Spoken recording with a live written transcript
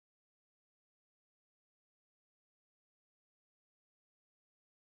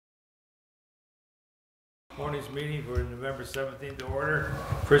Morning's meeting for November 17th to order.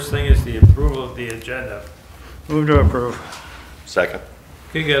 First thing is the approval of the agenda. Move to approve. Second.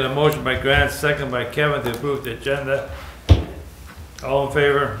 Okay, got a motion by Grant, second by Kevin to approve the agenda. All in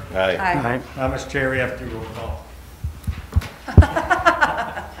favor? Aye. Aye. Mr. Chair, we have to roll call.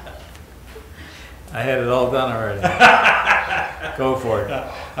 I had it all done already. Go for it.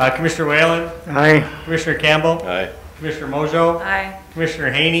 Commissioner Whalen, Aye. Commissioner Campbell, Aye. Commissioner Mojo, Aye.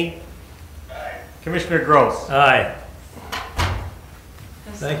 Commissioner Haney, Commissioner Gross. Aye.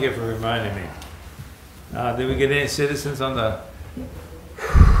 Thank you for reminding me. Did we get any citizens on the?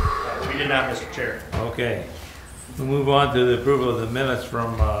 We did not, Mr. Chair. Okay. We'll move on to the approval of the minutes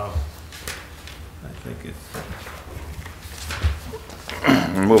from, I think it's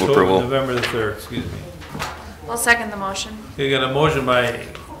Move approval. November the 3rd, excuse me. I'll second the motion. We got a motion by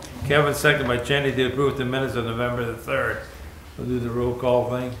Kevin, second by Jenny to approve the minutes of November the 3rd. We'll do the roll call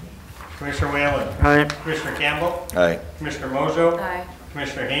thing. Commissioner Whalen, Aye. Commissioner Campbell, Aye. Commissioner Mojo, Aye.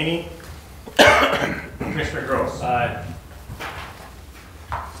 Commissioner Haney, Commissioner Gross. Aye.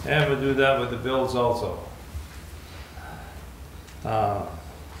 And we'll do that with the bills also. The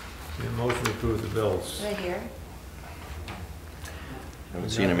motion to approve the bills. Right here. Haven't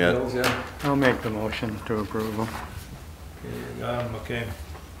seen him yet. Bills yet? I'll make the motion to approve them. Okay, you got 'em, okay.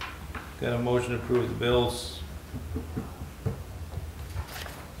 Got a motion to approve the bills.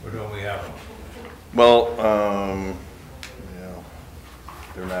 Where don't we have them? Well, yeah,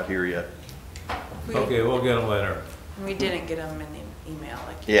 they're not here yet. Okay, we'll get them later. We didn't get them in the email.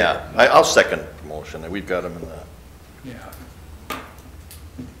 Like Yeah, I'll second the motion. We've got them in the, Yeah.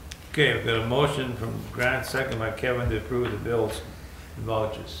 Okay, we've got a motion from Grant, second by Kevin to approve the bills and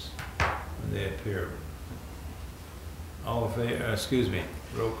vouchers when they appear. All in favor, excuse me,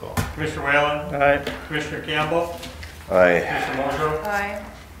 roll call. Commissioner Whalen, Aye. Commissioner Campbell, aye. Commissioner Mojo, Aye.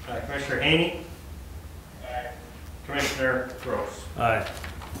 Commissioner Haney, Commissioner Gross. Aye.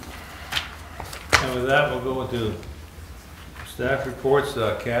 And with that, we'll go into staff reports.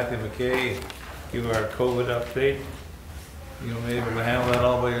 Kathy McKay, give our COVID update. You may be able to handle that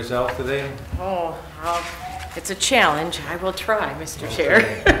all by yourself today? Oh, it's a challenge. I will try, Mr.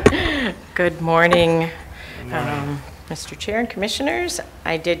 Chair. Good morning, Mr. Chair and Commissioners.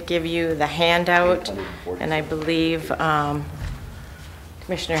 I did give you the handout, and I believe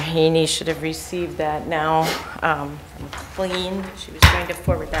Commissioner Haney should have received that now from Clean. She was going to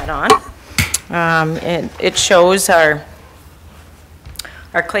forward that on. It shows our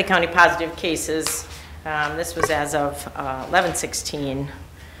Clay County positive cases. This was as of 11/16,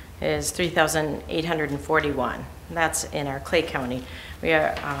 is 3,841. That's in our Clay County. We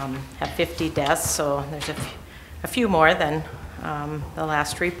have 50 deaths, so there's a few more than the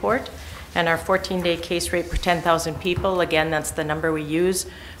last report. And our 14-day case rate per 10,000 people, again, that's the number we use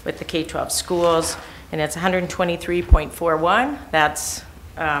with the K-12 schools, and it's 123.41. That's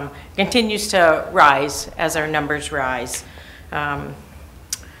continues to rise as our numbers rise.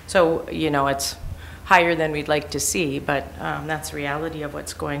 So, you know, it's higher than we'd like to see, but that's the reality of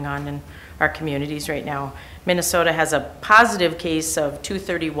what's going on in our communities right now. Minnesota has a positive case of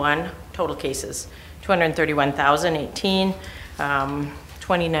 231 total cases, 231,018,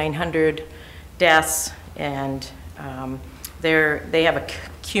 2,900 deaths, and they have a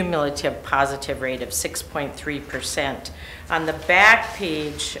cumulative positive rate of 6.3%. On the back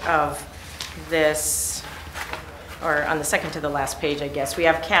page of this, or on the second to the last page, I guess, we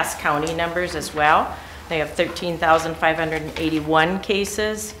have Cass County numbers as well. They have 13,581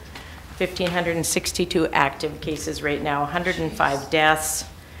 cases, 1,562 active cases right now, 105 deaths.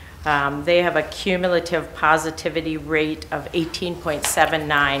 They have a cumulative positivity rate of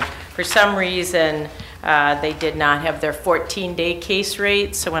 18.79. For some reason, they did not have their 14-day case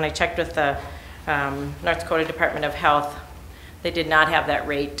rate, so when I checked with the North Dakota Department of Health, they did not have that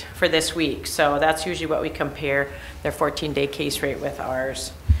rate for this week. So that's usually what we compare their 14-day case rate with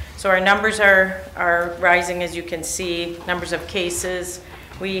ours. So our numbers are rising, as you can see, numbers of cases.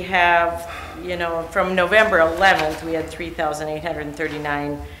 We have, you know, from November 11th, we had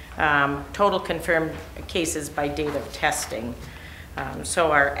 3,839 total confirmed cases by date of testing.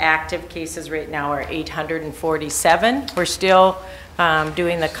 So our active cases right now are 847. We're still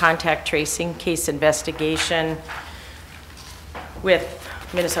doing the contact tracing case investigation with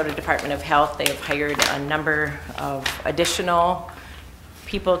Minnesota Department of Health. They have hired a number of additional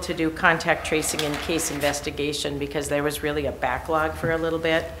people to do contact tracing and case investigation because there was really a backlog for a little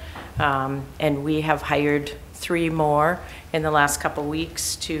bit. And we have hired 3 more in the last couple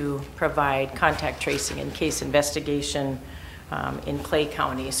weeks to provide contact tracing and case investigation in Clay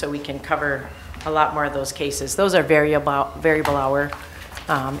County, so we can cover a lot more of those cases. Those are variable hour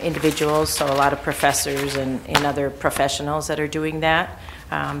individuals, so a lot of professors and other professionals that are doing that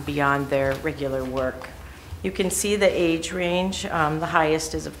beyond their regular work. You can see the age range. The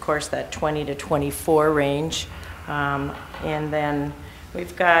highest is, of course, that 20 to 24 range. And then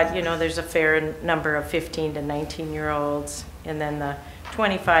we've got, there's a fair number of 15 to 19-year-olds, and then the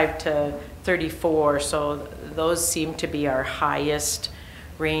 25 to 34. So those seem to be our highest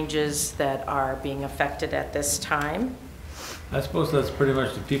ranges that are being affected at this time. I suppose that's pretty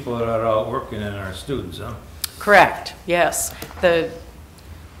much the people that are out working and our students, huh? Correct, yes.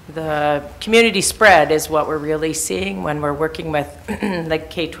 The community spread is what we're really seeing when we're working with the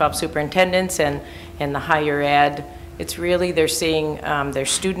K-12 superintendents and the higher ed. It's really, they're seeing their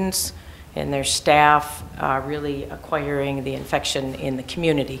students and their staff really acquiring the infection in the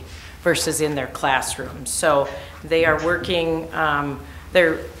community versus in their classrooms. So they are working,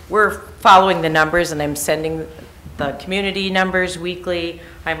 we're following the numbers, and I'm sending the community numbers weekly.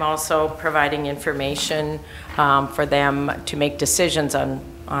 I'm also providing information for them to make decisions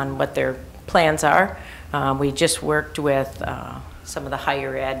on what their plans are. We just worked with some of the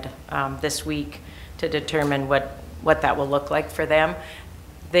higher ed this week to determine what that will look like for them.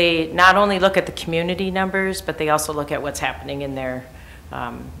 They not only look at the community numbers, but they also look at what's happening in their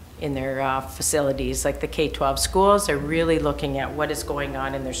facilities. Like the K-12 schools are really looking at what is going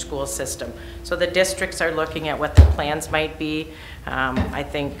on in their school system. So the districts are looking at what the plans might be. I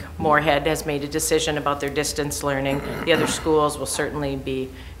think Moorhead has made a decision about their distance learning. The other schools will certainly be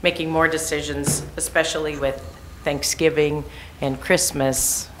making more decisions, especially with Thanksgiving and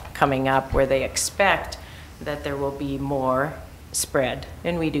Christmas coming up, where they expect that there will be more spread.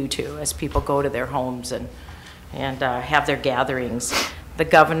 And we do too, as people go to their homes and have their gatherings. The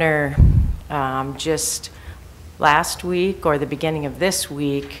governor just last week or the beginning of this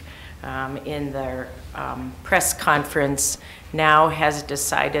week in their press conference now has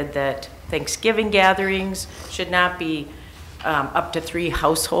decided that Thanksgiving gatherings should not be up to 3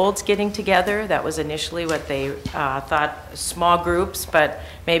 households getting together. That was initially what they thought, small groups, but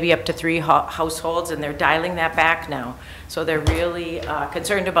maybe up to 3 households, and they're dialing that back now. So they're really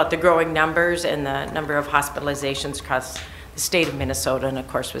concerned about the growing numbers and the number of hospitalizations across the state of Minnesota, and of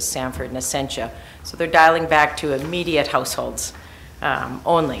course with Sanford and Essentia. So they're dialing back to immediate households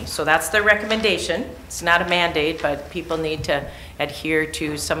only. So that's their recommendation. It's not a mandate, but people need to adhere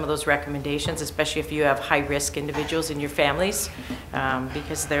to some of those recommendations, especially if you have high-risk individuals in your families,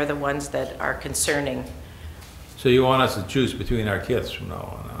 because they're the ones that are concerning. So you want us to choose between our kids from now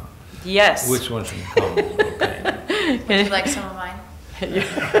on, huh? Yes. Which one should come? Okay. Would you like some of mine?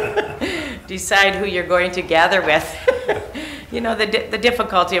 Decide who you're going to gather with. The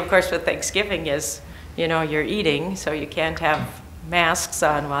difficulty, of course, with Thanksgiving is, you're eating, so you can't have masks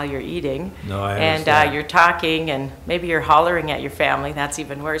on while you're eting. No, I understand. And you're talking, and maybe you're hollering at your family. That's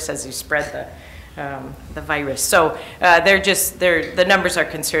even worse as you spread the virus. So the numbers are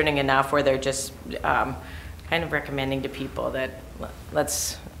concerning enough where they're just kind of recommending to people that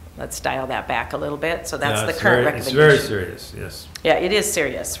let's dial that back a little bit. So that's the current recommendation. It's very serious, yes. Yeah, it is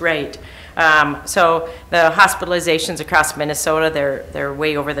serious, right. So the hospitalizations across Minnesota, they're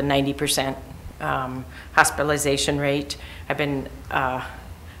way over the 90% hospitalization rate. I've been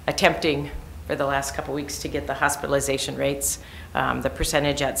attempting for the last couple weeks to get the hospitalization rates, the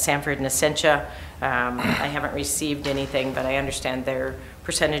percentage at Sanford and Essentia. I haven't received anything, but I understand their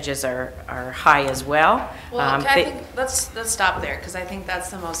percentages are high as well. Well, I think let's stop there, because I think that's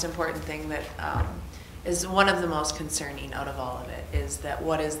the most important thing that is one of the most concerning out of all of it, is that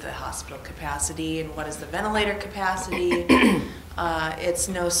what is the hospital capacity and what is the ventilator capacity. It's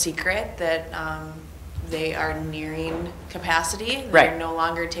no secret that they are nearing capacity. They're Right. no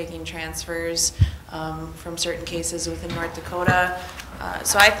longer taking transfers from certain cases within North Dakota.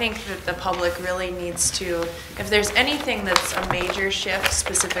 So I think that the public really needs to, if there's anything that's a major shift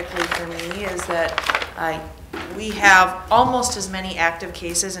specifically for me, is that we have almost as many active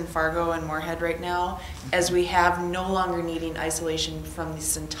cases in Fargo and Moorhead right now as we have no longer needing isolation from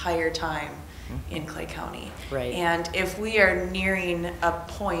this entire time in Clay County. Right. And if we are nearing a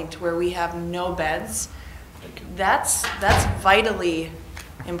point where we have no beds, that's vitally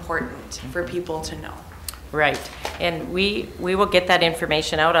important for people to know. Right, and we will get that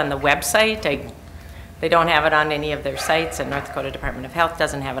information out on the website. They don't have it on any of their sites, and North Dakota Department of Health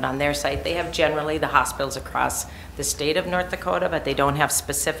doesn't have it on their site. They have generally the hospitals across the state of North Dakota, but they don't have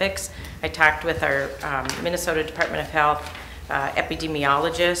specifics. I talked with our Minnesota Department of Health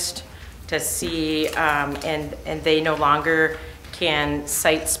epidemiologist to see, and they no longer can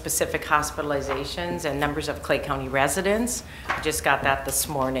cite specific hospitalizations and numbers of Clay County residents. I just got that this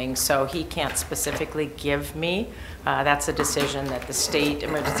morning, so he can't specifically give me. That's a decision that the State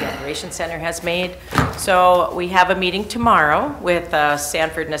Emergency Operations Center has made. So we have a meeting tomorrow with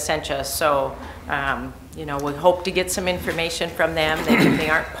Sanford and Essentia. So, you know, we hope to get some information from them.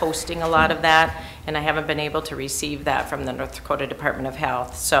 They aren't posting a lot of that, and I haven't been able to receive that from the North Dakota Department of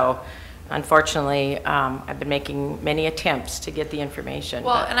Health. So, unfortunately, I've been making many attempts to get the information.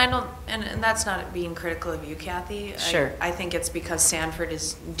 Well, but- and I don't, and that's not being critical of you, Kathy. Sure. I think it's because Sanford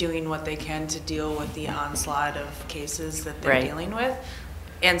is doing what they can to deal with the onslaught of cases that they're Right. dealing with.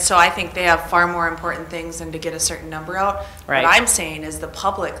 And so I think they have far more important things than to get a certain number out. Right. What I'm saying is the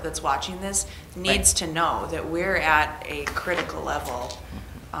public that's watching this needs to know that we're at a critical level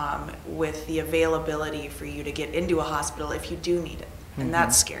with the availability for you to get into a hospital if you do need it. And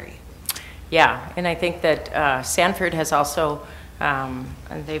that's scary. Yeah, and I think that Sanford has also,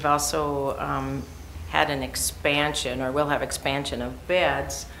 and they've also had an expansion, or will have expansion of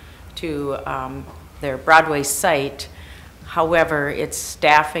beds to their Broadway site. However, its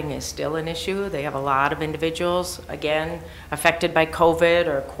staffing is still an issue. They have a lot of individuals, again, affected by COVID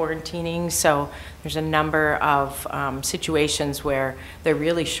or quarantining. So there's a number of situations where they're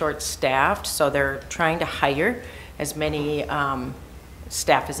really short-staffed. So they're trying to hire as many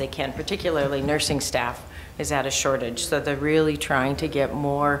staff as they can, particularly nursing staff is at a shortage. So they're really trying to get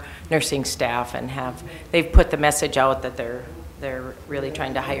more nursing staff and they've put the message out that they're really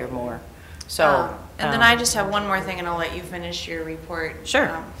trying to hire more. So, and then I just have one more thing, and I'll let you finish your report.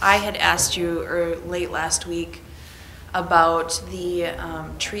 Sure. I had asked you late last week about the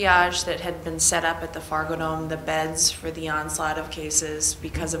triage that had been set up at the Fargo Dome, the beds for the onslaught of cases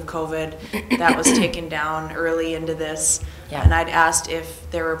because of COVID. That was taken down early into this. Yeah. And I'd asked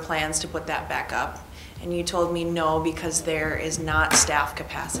if there were plans to put that back up. And you told me no, because there is not staff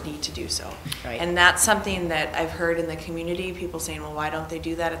capacity to do so. Right. And that's something that I've heard in the community, people saying, well, why don't they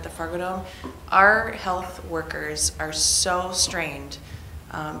do that at the Fargo Dome? Our health workers are so strained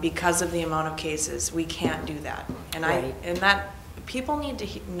because of the amount of cases. We can't do that. And Right. that people need to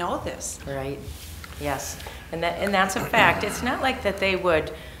know this. right, yes. And that's a fact. It's not like that they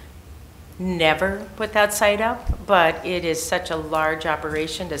would never put that site up, but it is such a large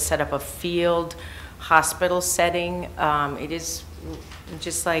operation to set up a field hospital setting. It is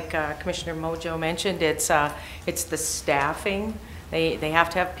just like Commissioner Mojo mentioned, it's the staffing. They have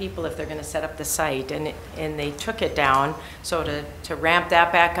to have people if they're going to set up the site, and they took it down. So to ramp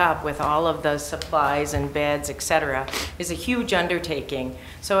that back up with all of the supplies and beds, et cetera, is a huge undertaking.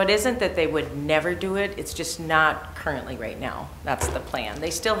 So it isn't that they would never do it, it's just not currently right now. That's the plan.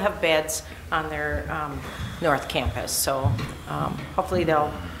 They still have beds on their North Campus, so hopefully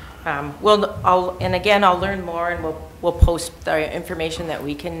they'll, I'll learn more, and we'll post the information that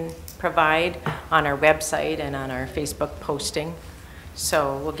we can provide on our website and on our Facebook posting.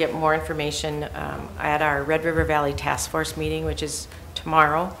 So we'll get more information at our Red River Valley Task Force meeting, which is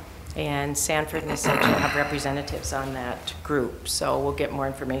tomorrow, and Sanford and Essentia have representatives on that group, so we'll get more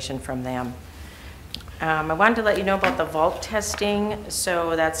information from them. I wanted to let you know about the vault testing.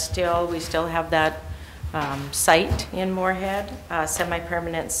 So we still have that site in Moorhead,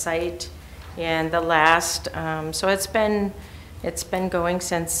 semi-permanent site. And the last, so it's been going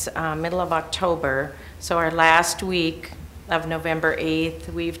since middle of October. So our last week of November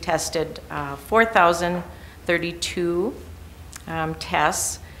 8th, we've tested 4,032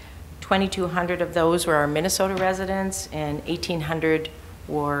 tests. 2,200 of those were our Minnesota residents, and 1,800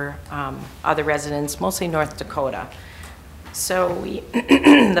 were other residents, mostly North Dakota. So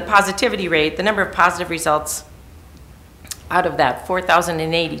the positivity rate, the number of positive results out of that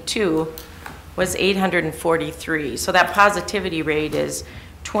 4,082 was 843. So that positivity rate is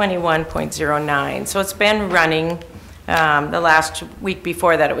 21.09. So it's been running. The last week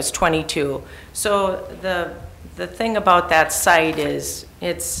before that, it was 22. So the thing about that site is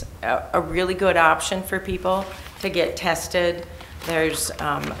it's a really good option for people to get tested. There's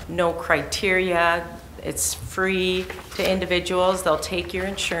no criteria. It's free to individuals. They'll take your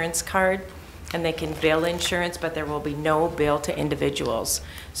insurance card and they can bill insurance, but there will be no bill to individuals.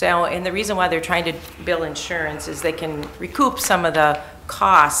 So, and the reason why they're trying to bill insurance is they can recoup some of the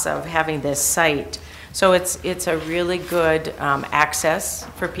costs of having this site. So it's a really good access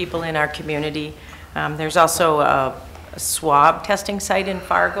for people in our community. There's also a swab testing site in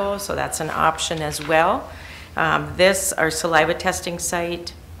Fargo, so that's an option as well. Our saliva testing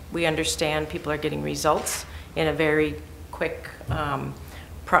site, we understand people are getting results in a very quick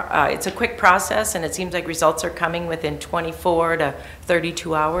it's a quick process, and it seems like results are coming within 24 to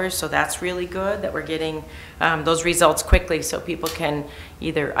 32 hours, so that's really good that we're getting those results quickly so people can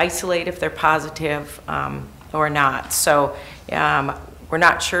either isolate if they're positive or not. So we're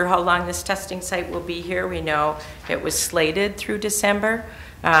not sure how long this testing site will be here. We know it was slated through December,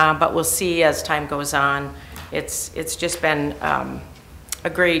 but we'll see as time goes on. It's just been a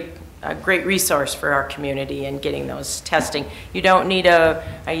great resource for our community in getting those testing. You don't need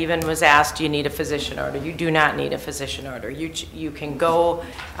I even was asked, do you need a physician order? You do not need a physician order. You can go,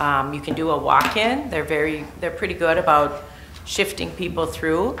 you can do a walk-in. They're pretty good about shifting people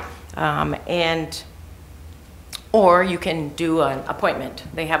through, or you can do an appointment.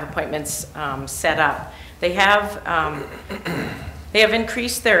 They have appointments set up. They have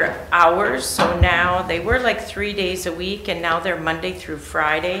increased their hours, so now they were like 3 days a week, and now they're Monday through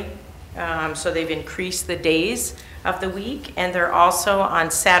Friday. So they've increased the days of the week, and they're also on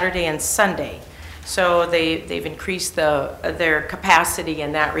Saturday and Sunday. So they've increased their capacity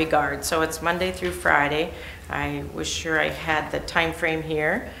in that regard. So it's Monday through Friday. I was sure I had the time frame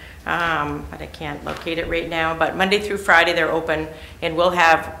here, but I can't locate it right now. But Monday through Friday they're open, and we'll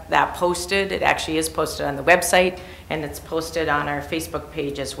have that posted. It actually is posted on the website, and it's posted on our Facebook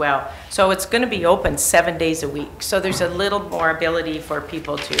page as well. So it's going to be open 7 days a week. So there's a little more ability for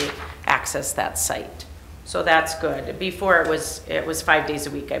people to access that site. So that's good. Before it was 5 days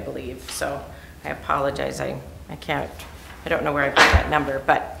a week, I believe. So I apologize. I don't know where I put that number,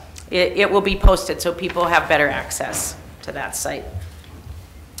 but it will be posted so people have better access to that site.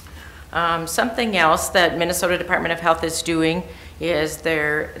 Something else that Minnesota Department of Health is doing is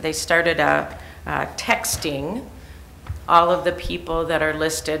they started texting all of the people that are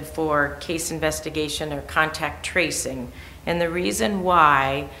listed for case investigation or contact tracing. And the reason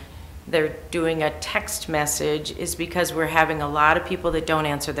why they're doing a text message is because we're having a lot of people that don't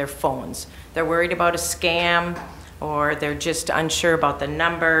answer their phones. They're worried about a scam, or they're just unsure about the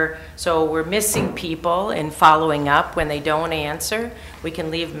number. So we're missing people in following up when they don't answer. We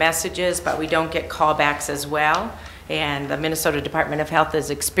can leave messages, but we don't get callbacks as well. And the Minnesota Department of Health is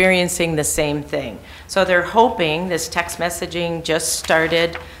experiencing the same thing. So they're hoping, this text messaging just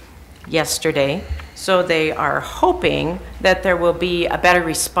started yesterday, so they are hoping that there will be a better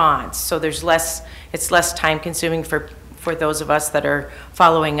response. So it's less time consuming for those of us that are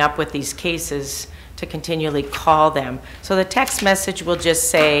following up with these cases to continually call them. So the text message will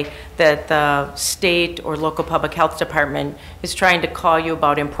just say that the state or local public health department is trying to call you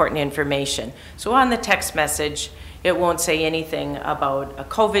about important information. So on the text message, it won't say anything about a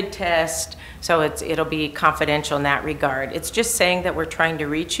COVID test, so it'll be confidential in that regard. It's just saying that we're trying to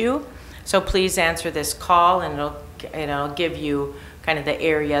reach you, so please answer this call, and it'll give you kind of the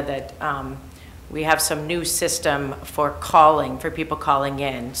area that we have some new system for people calling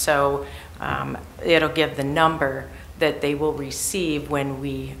in. So it'll give the number that they will receive when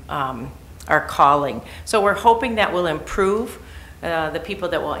we are calling. So we're hoping that will improve the people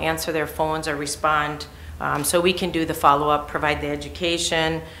that will answer their phones or respond, so we can do the follow-up, provide the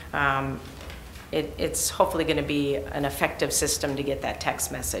education. It's hopefully going to be an effective system to get that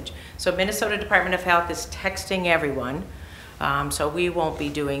text message. So Minnesota Department of Health is texting everyone. So we won't be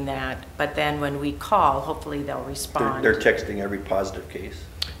doing that, but then when we call, hopefully they'll respond. They're texting every positive case?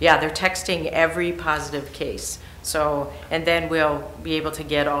 Yeah, they're texting every positive case. So, and then we'll be able to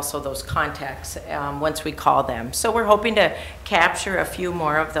get also those contacts once we call them. So we're hoping to capture a few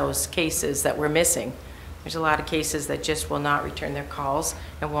more of those cases that we're missing. There's a lot of cases that just will not return their calls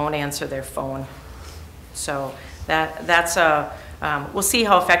and won't answer their phone. So that's we'll see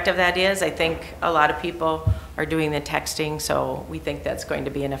how effective that is. I think a lot of people are doing the texting, so we think that's going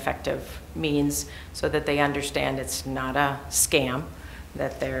to be an effective means so that they understand it's not a scam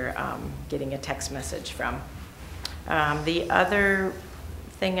that they're getting a text message from. The other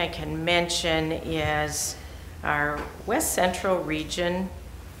thing I can mention is our West Central region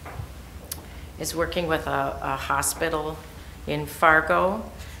is working with a hospital in Fargo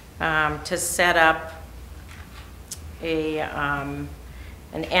to set up an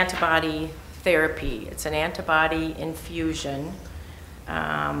antibody therapy. It's an antibody infusion.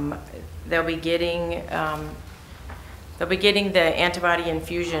 They'll be getting the antibody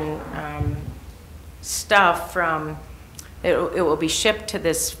infusion stuff from, it will be shipped to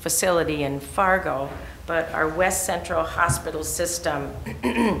this facility in Fargo, but our West Central Hospital system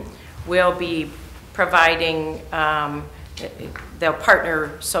will be providing, they'll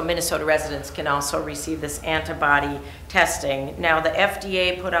partner so Minnesota residents can also receive this antibody testing. Now the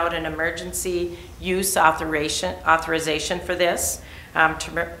FDA put out an emergency use authorization for this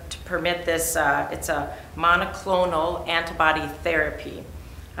to permit this, it's a monoclonal antibody therapy.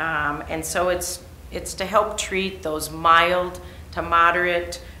 And so it's to help treat those mild to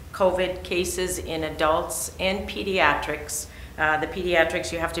moderate COVID cases in adults and pediatrics. The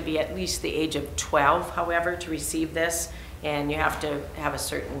pediatrics, you have to be at least the age of 12, however, to receive this, and you have to have a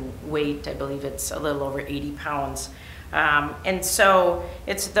certain weight. I believe it's a little over 80 pounds. And so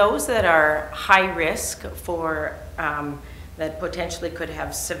it's those that are high risk for, that potentially could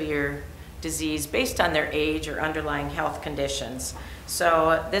have severe disease based on their age or underlying health conditions.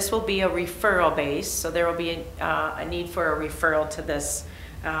 So this will be a referral base, so there will be a need for a referral to this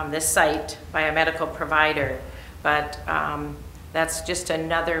site by a medical provider. But that's just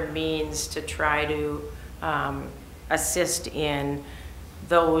another means to try to assist in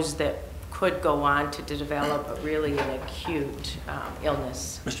those that could go on to develop really an acute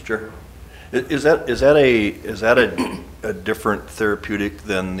illness. Mr. Chair, is that a different therapeutic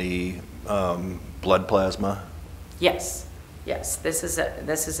than the blood plasma? Yes, yes, this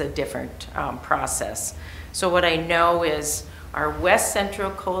is a different process. So what I know is our West Central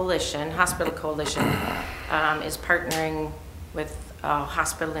Coalition, Hospital Coalition, is partnering with a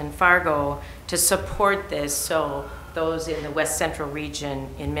hospital in Fargo to support this, so those in the West Central region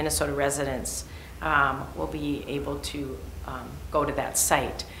in Minnesota residents will be able to go to that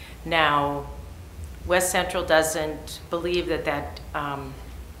site. Now, West Central doesn't believe that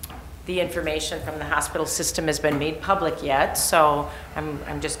the information from the hospital system has been made public yet, so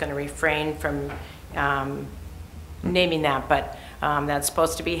I'm just going to refrain from naming that, but that's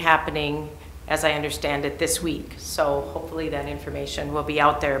supposed to be happening, as I understand it, this week. So hopefully that information will be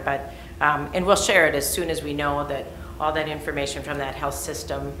out there, but and we'll share it as soon as we know that all that information from that health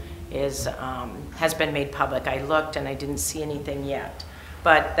system has been made public. I looked and I didn't see anything yet,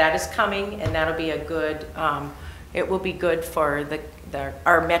 but that is coming, and that'll be a good. It will be good for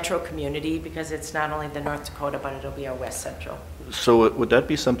our metro community, because it's not only the North Dakota, but it'll be our West Central. So would that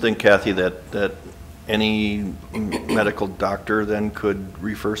be something, Kathy, that any medical doctor then could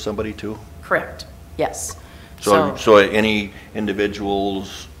refer somebody to? Correct. Yes. So any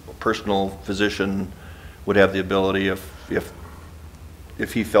individual's personal physician would have the ability, if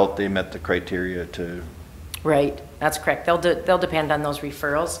he felt they met the criteria, to. Right, that's correct. They'll depend on those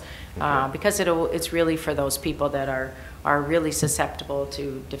referrals, because it's really for those people that are really susceptible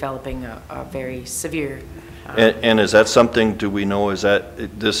to developing a very severe. And is that something? Do we know? Is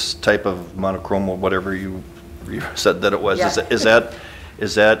that this type of monoclonal, whatever you said that it was? Yeah.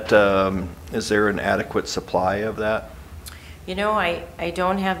 Is there an adequate supply of that? You know, I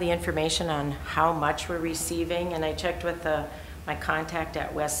don't have the information on how much we're receiving, and I checked with my contact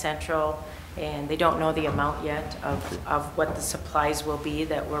at West Central, and they don't know the amount yet of what the supplies will be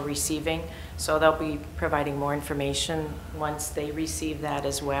that we're receiving. So they'll be providing more information once they receive that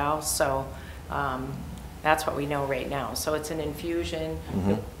as well. So that's what we know right now. So it's an infusion.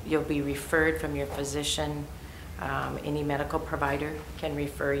 Mm-hmm. You'll be referred from your physician. Any medical provider can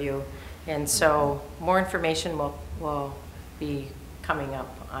refer you. And so more information will be coming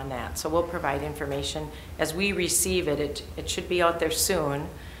up on that. So we'll provide information. As we receive it, it should be out there soon,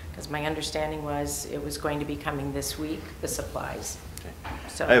 because my understanding was it was going to be coming this week, the supplies. Okay.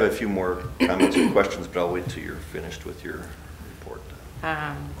 So, I have a few more comments or questions, but I'll wait till you're finished with your report.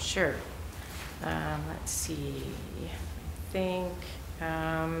 Sure. Let's see. I think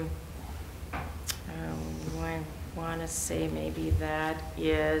I want to say maybe that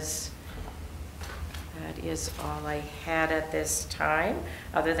is all I had at this time,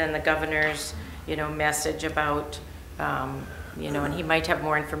 other than the governor's, message about, and he might have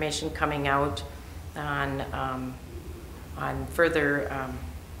more information coming out on further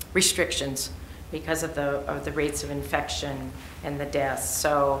restrictions because of the rates of infection and the deaths.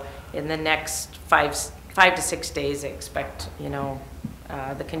 So in the next 5 to 6 days, I expect,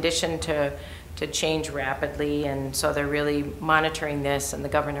 the condition to change rapidly, and so they're really monitoring this, and the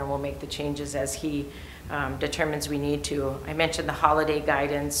governor will make the changes as he determines we need to. I mentioned the holiday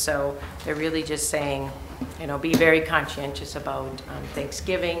guidance, so they're really just saying, be very conscientious about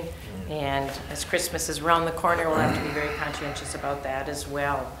Thanksgiving, and as Christmas is around the corner, we'll have to be very conscientious about that as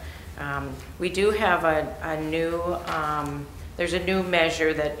well. We do have a new, there's a new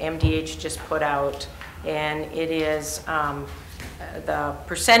measure that MDH just put out, and it is the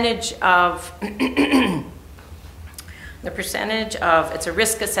percentage of it's a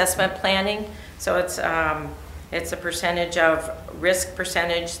risk assessment planning. So it's a percentage of risk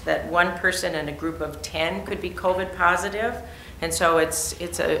percentage that one person in a group of 10 could be COVID positive. And so it's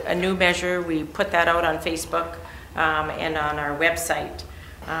a new measure. We put that out on Facebook and on our website.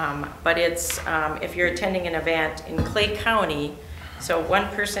 But it's if you're attending an event in Clay County, So one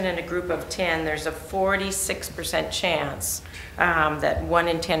person in a group of 10, there's a 46% chance that 1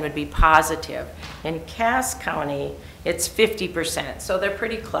 in 10 would be positive. In Cass County, it's 50%, so they're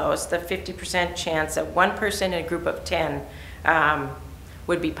pretty close. The 50% chance that one person in a group of 10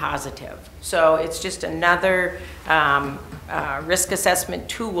 would be positive. So it's just another risk assessment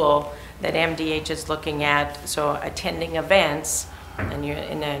tool that MDH is looking at. So attending events, and you're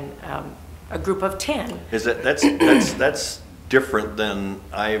in a group of 10. Is that's different than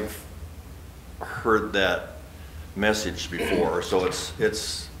I've heard that message before. So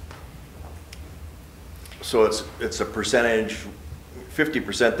it's a percentage,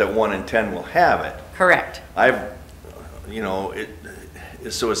 50% that 1 in 10 will have it. Correct.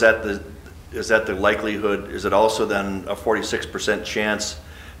 So is that the likelihood? Is it also then a 46% chance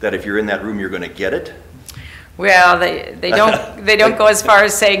that if you're in that room, you're going to get it? Well, they don't go as far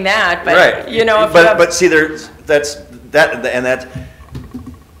as saying that, but Right. you know, if But see,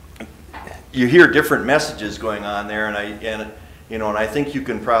 you hear different messages going on there, and I think you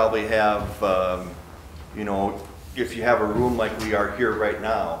can probably have, if you have a room like we are here right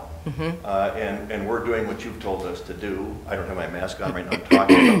now, and we're doing what you've told us to do. I don't have my mask on right now, I'm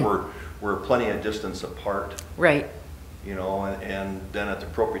talking, but we're plenty of distance apart. Right. And then at the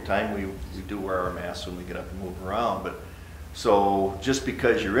appropriate time, we do wear our masks when we get up and move around. But so just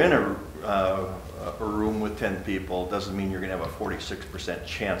because you're in a room with 10 people doesn't mean you're going to have a 46%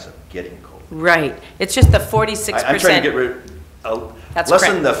 chance of getting COVID. Right. It's just the 46%. I'm trying to get rid, That's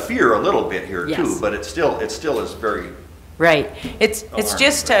lessen correct. the fear a little bit here too, Yes. but it still is very. Right. It's Alarming.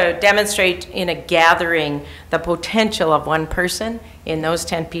 just to demonstrate in a gathering the potential of one person in those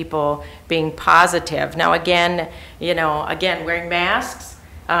 10 people being positive. Now again, wearing masks,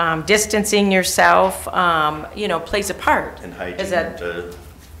 distancing yourself, plays a part. And hygiene Is that- to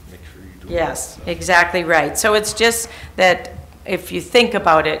make sure you do. Yes, exactly right. So it's just that if you think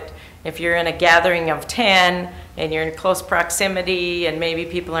about it, if you're in a gathering of 10 and you're in close proximity and maybe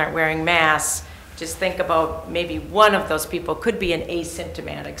people aren't wearing masks, just think about maybe one of those people could be an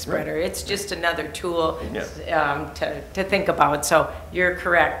asymptomatic spreader. Right. It's just another tool Yeah. to think about. So you're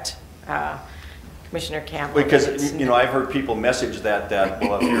correct, Commissioner Campbell. Because, I've heard people message that,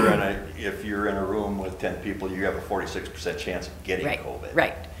 well, if you're in a room with 10 people, you have a 46% chance of getting Right, COVID.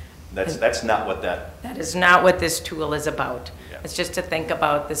 right. That's not what that. That is not what this tool is about. Yeah. It's just to think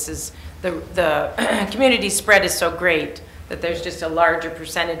about, this is, the community spread is so great that there's just a larger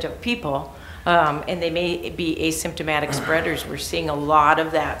percentage of people, and they may be asymptomatic spreaders. We're seeing a lot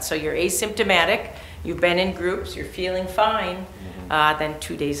of that. So you're asymptomatic, you've been in groups, you're feeling fine, then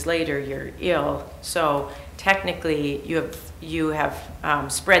 2 days later you're ill. So technically you have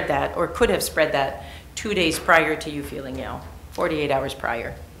spread that, or could have spread that 2 days prior to you feeling ill, 48 hours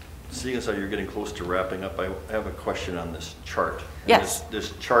prior. Seeing as how you're getting close to wrapping up, I have a question on this chart. And Yes.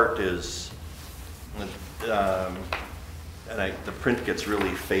 This chart is, the print gets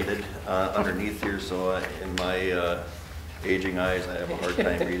really faded underneath here, so in my aging eyes, I have a hard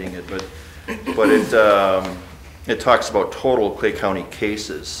time reading it. But it talks about total Clay County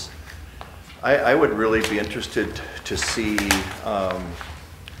cases. I would really be interested to see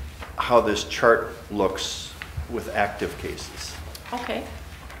how this chart looks with active cases. Okay.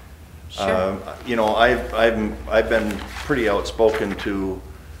 Sure. I've been pretty outspoken to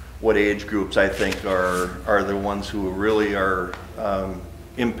what age groups I think are the ones who really are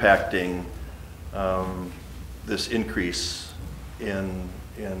impacting this increase in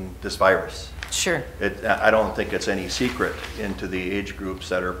this virus. Sure. I don't think it's any secret into the age groups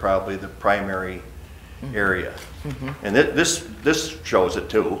that are probably the primary area. And this shows it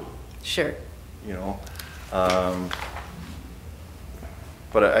too. Sure.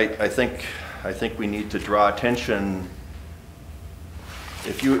 But I think we need to draw attention.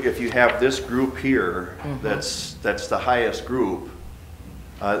 If you have this group here, that's the highest group.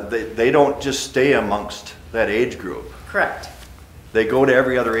 They don't just stay amongst that age group. Correct. They go to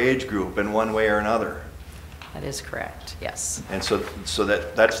every other age group in one way or another. That is correct. Yes. And so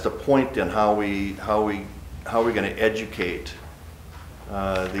that's the point in how we going to educate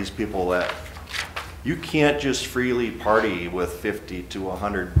these people that you can't just freely party with 50 to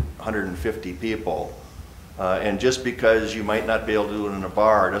 100, 150 people. And just because you might not be able to do it in a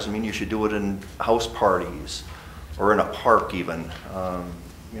bar doesn't mean you should do it in house parties or in a park even,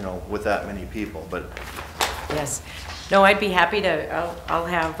 with that many people. But Yes. No, I'd be happy to, I'll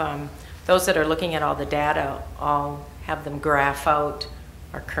have those that are looking at all the data, I'll have them graph out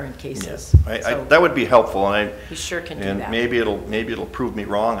our current cases. So that would be helpful, and we sure can do and that. maybe it'll prove me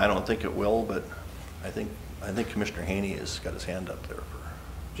wrong. I don't think it will, but I think Commissioner Haney has got his hand up there.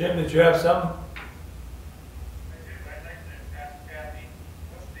 Jim, did you have something? I'd like to ask Kathy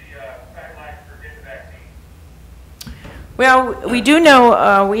Well, we do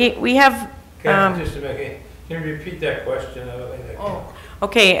know, we have, Kevin, just a minute, can you repeat that question? I don't think I can.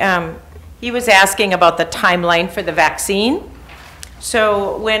 okay, he was asking about the timeline for the vaccine.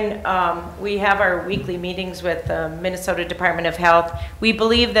 So when we have our weekly meetings with the Minnesota Department of Health, we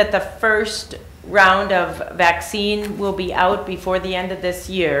believe that the first round of vaccine will be out before the end of this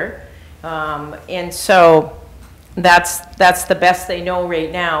year. And so that's the best they know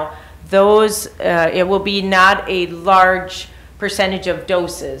right now. Those, it will be not a large percentage of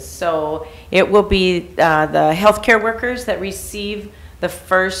doses. So it will be the healthcare workers that receive the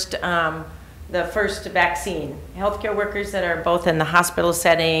first vaccine. Healthcare workers that are both in the hospital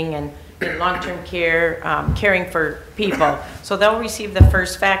setting and in long-term care, caring for people. So they'll receive the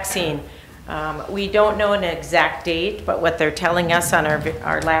first vaccine. We don't know an exact date, but what they're telling us on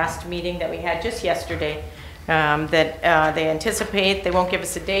our last meeting that we had just yesterday, that they anticipate, they won't give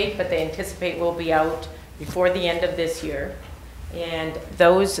us a date, but they anticipate will be out before the end of this year. And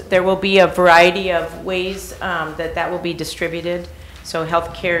there will be a variety of ways that will be distributed. So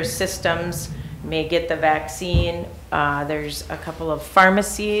healthcare systems may get the vaccine. There's a couple of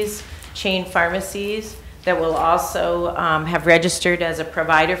pharmacies, chain pharmacies, that will also have registered as a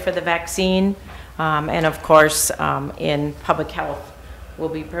provider for the vaccine. And of course, in public health, we'll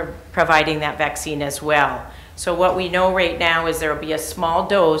be providing that vaccine as well. So what we know right now is there will be a small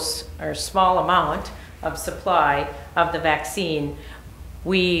dose or small amount of supply of the vaccine.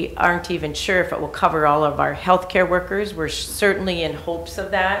 We aren't even sure if it will cover all of our healthcare workers. We're certainly in hopes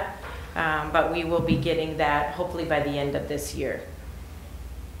of that, but we will be getting that hopefully by the end of this year.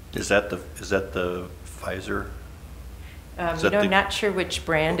 Is that the Pfizer? I'm not sure which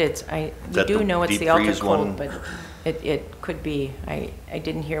brand it's. We do know it's the Ultra-Cold, but it could be. I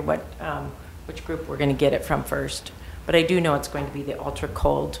didn't hear which group we're going to get it from first, but I do know it's going to be the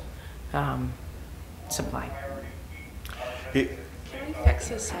Ultra-Cold supply. Hey, Can we fix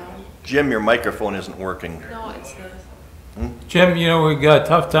the sound? Jim, your microphone isn't working. No, it's the, Jim, you know, we got a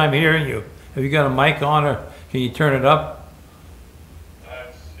tough time hearing you. Have you got a mic on, or can you turn it up?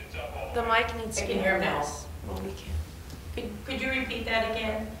 the mic needs to I be can hear heard now. now. Well, we can. Could you repeat that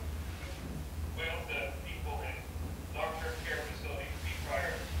again? Will the people in long-term care facilities be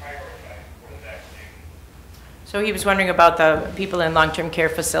prioritized for the vaccine? So he was wondering about the people in long-term care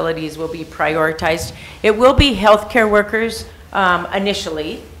facilities will be prioritized. It will be healthcare workers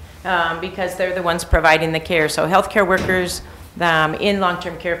initially because they're the ones providing the care. So healthcare workers in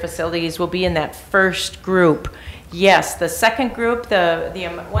long-term care facilities will be in that first group. Yes, the second group,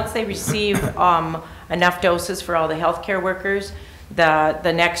 once they receive enough doses for all the healthcare workers,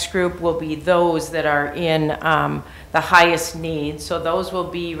 the next group will be those that are in the highest need. So those will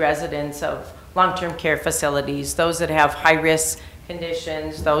be residents of long-term care facilities, those that have high-risk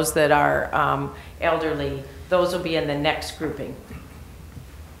conditions, those that are elderly. Those will be in the next grouping.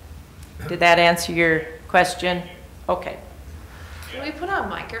 Did that answer your question? Okay. Can we put a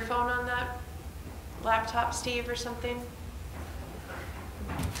microphone on that laptop, Steve, or something?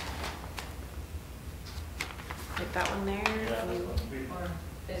 Like that one there?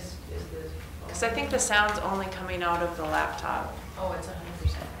 Because I think the sound's only coming out of the laptop. Oh, it's 100%.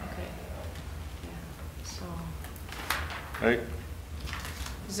 Okay. Yeah, so. Right.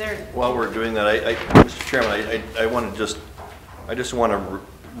 Is there? While we're doing that, Mr. Chairman, I just want to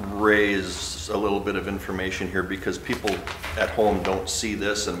raise a little bit of information here because people at home don't see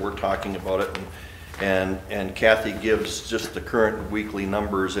this and we're talking about it, and Kathy gives just the current weekly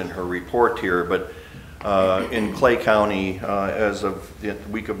numbers in her report here, but in Clay County, as of the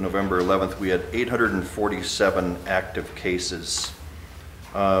week of November 11th, we had 847 active cases.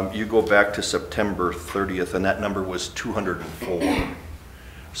 You go back to September 30th and that number was 204.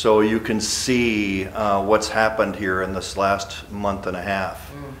 So you can see what's happened here in this last month and a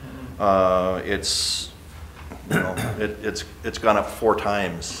half. It's, you know, it's gone up 4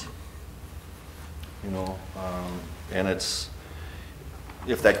 times. You know, and it's,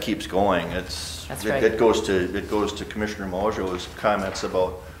 if that keeps going, That's right. it goes to Commissioner Mojo's comments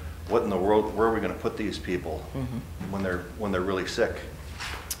about what in the world, where are we going to put these people when they're really sick?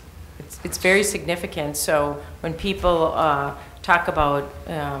 It's very significant. So when people talk about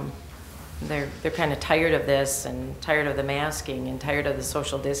they're kind of tired of this and tired of the masking and tired of the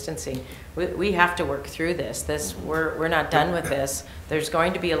social distancing, we have to work through this. We're not done with this. There's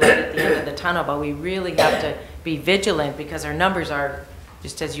going to be a light at the end of the tunnel, but we really have to be vigilant because our numbers are,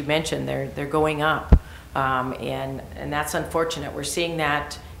 just as you mentioned, they're going up, and that's unfortunate. We're seeing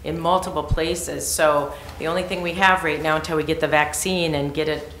that in multiple places. So the only thing we have right now until we get the vaccine and get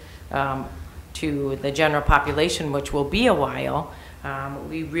it to the general population, which will be a while,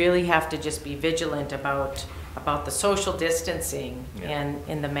 we really have to just be vigilant about about the social distancing Yeah. and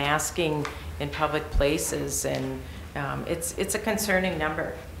in the masking in public places, and it's a concerning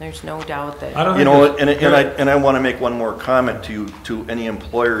number. There's no doubt that. I don't You think know, there's- and I want to make one more comment to any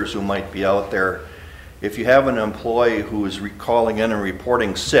employers who might be out there. If you have an employee who is calling in and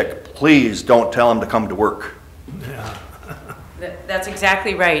reporting sick, please don't tell them to come to work. That's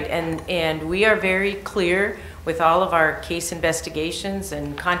exactly right, and we are very clear with all of our case investigations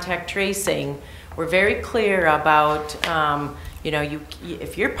and contact tracing. We're very clear about,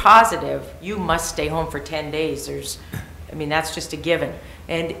 if you're positive, you must stay home for 10 days. That's just a given.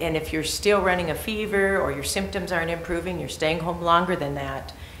 And if you're still running a fever or your symptoms aren't improving, you're staying home longer than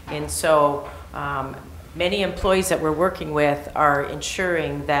that. And so many employees that we're working with are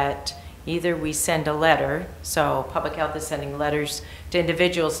ensuring that either we send a letter, so public health is sending letters to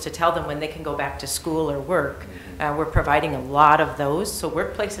individuals to tell them when they can go back to school or work. We're providing a lot of those, so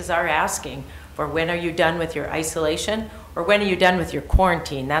workplaces are asking for when are you done with your isolation or when are you done with your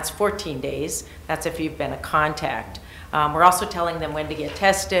quarantine. That's 14 days. That's if you've been a contact. We're also telling them when to get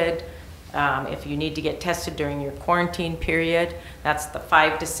tested. If you need to get tested during your quarantine period, that's the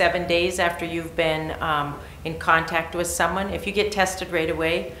 5 to 7 days after you've been in contact with someone. If you get tested right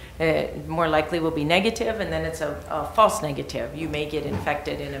away, it more likely will be negative, and then it's a false negative. You may get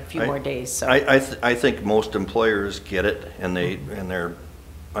infected in a few more days. So. I think most employers get it, and they're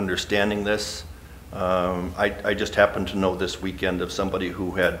understanding this. I just happened to know this weekend of somebody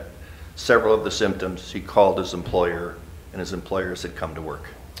who had several of the symptoms. He called his employer, and his employer said, "Come to work."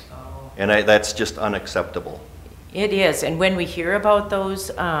 And that's just unacceptable. It is, and when we hear about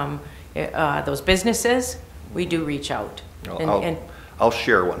those businesses, we do reach out. I'll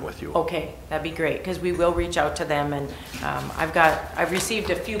share one with you. Okay, that'd be great, because we will reach out to them, and I've received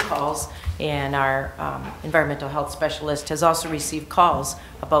a few calls, and our environmental health specialist has also received calls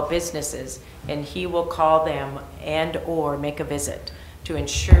about businesses, and he will call them and/or make a visit to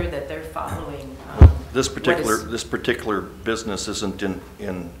ensure that they're following. This particular business isn't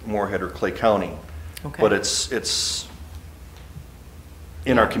in Moorhead or Clay County, Okay. but it's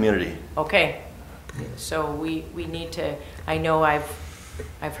in our community. Okay, so we need to, I know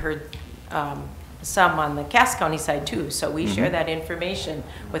I've heard some on the Cass County side too, so we share that information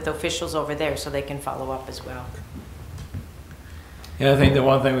with officials over there so they can follow up as well. Yeah, I think the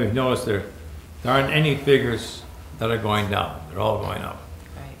one thing we've noticed there aren't any figures that are going down. They're all going up.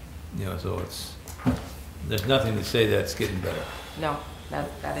 Right. So there's nothing to say that it's getting better. No,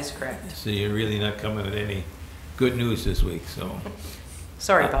 that is correct. So you're really not coming with any good news this week, so.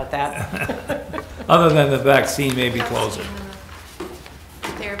 Sorry about that. Other than the vaccine may be closer.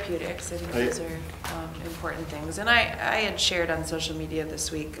 Therapeutics, I think those are important things. And I had shared on social media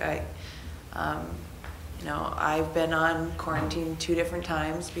this week, I've been on quarantine 2 different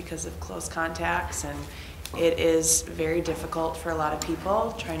times because of close contacts, and it is very difficult for a lot of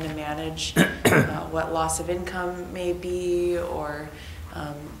people trying to manage what loss of income may be, or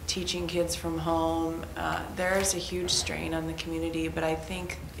teaching kids from home. There is a huge strain on the community, but I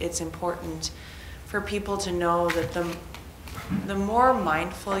think it's important for people to know that the more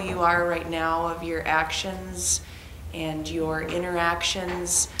mindful you are right now of your actions and your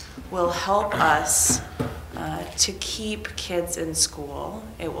interactions will help us to keep kids in school.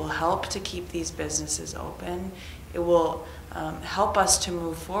 It will help to keep these businesses open. It will help us to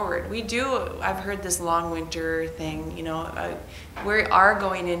move forward. I've heard this long winter thing, we are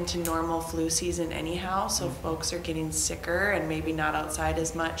going into normal flu season anyhow, so folks are getting sicker and maybe not outside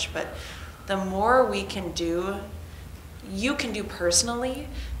as much, but the more we can do, you can do personally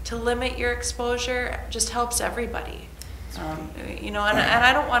to limit your exposure, just helps everybody. And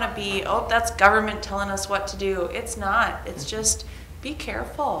I don't want to be, that's government telling us what to do. It's not. It's just be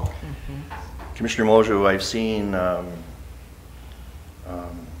careful. Mm-hmm. Commissioner Mojo, I've seen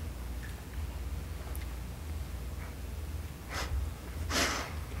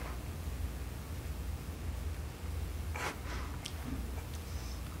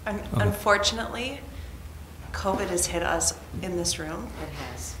Unfortunately, COVID has hit us in this room It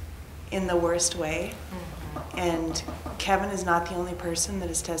has. in the worst way. And Kevin is not the only person that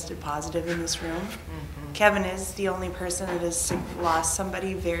has tested positive in this room. Mm-hmm. Kevin is the only person that has lost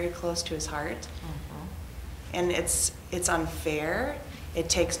somebody very close to his heart. Mm-hmm. And it's unfair. It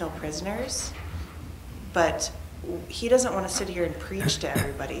takes no prisoners. But he doesn't want to sit here and preach to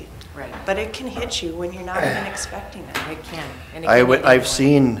everybody. Right. But it can hit you when you're not even expecting it. It can. And it can hit I've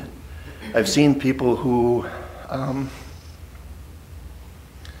anyone. seen people who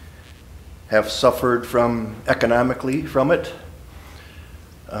have suffered economically from it.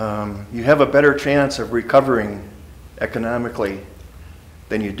 You have a better chance of recovering economically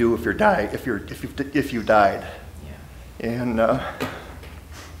than you do if you died. Yeah. And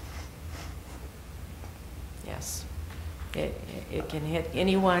Yes. It can hit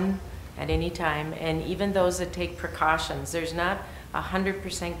anyone at any time, and even those that take precautions. There's not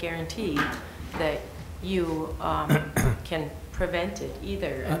 100% guarantee that you can prevent it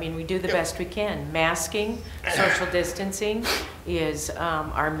either. I mean, we do the best we can. Masking, social distancing is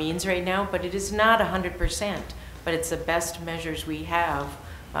our means right now, but it is not 100%, but it's the best measures we have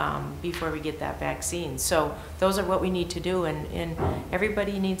before we get that vaccine. So those are what we need to do, and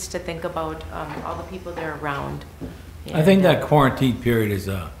everybody needs to think about all the people they're around. I think that quarantine period is,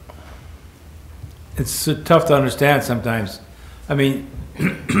 it's so tough to understand sometimes. I mean,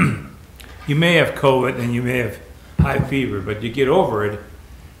 you may have COVID and you may have high fever, but you get over it,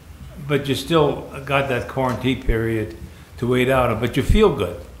 but you still got that quarantine period to wait out, but you feel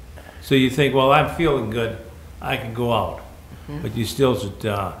good. So you think, well, I'm feeling good, I can go out. But you still should,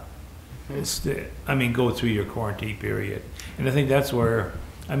 go through your quarantine period. And I think that's where,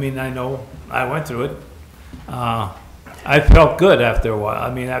 I mean, I know I went through it. I felt good after a while.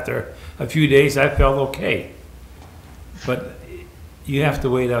 I mean, after a few days, I felt okay. But you have to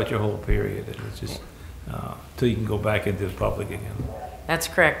wait out your whole period. It's just till you can go back into the public again. That's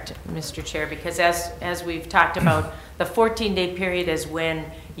correct, Mr. Chair, because as we've talked about, the 14-day period is when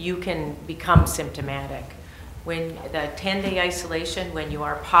you can become symptomatic. When the 10-day isolation, when you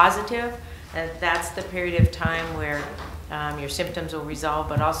are positive, that's the period of time where your symptoms will resolve,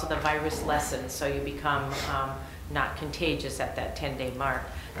 but also the virus lessens, so you become not contagious at that 10-day mark.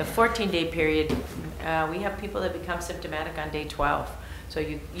 The 14-day period, we have people that become symptomatic on day 12, so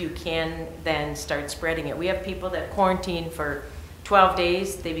you can then start spreading it. We have people that quarantine for 12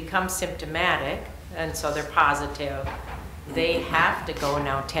 days, they become symptomatic, and so they're positive. They have to go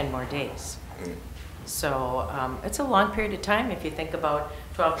now 10 more days. So it's a long period of time if you think about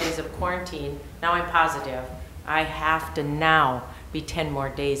 12 days of quarantine. Now I'm positive. I have to now be 10 more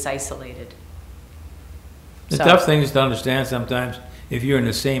days isolated. The tough thing is to understand sometimes, if you're in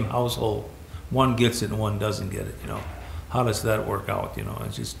the same household, one gets it and one doesn't get it, you know. How does that work out, you know?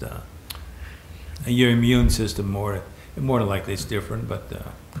 It's just, your immune system more than likely it's different, but.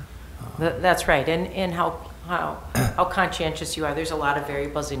 That's right, and how conscientious you are. There's a lot of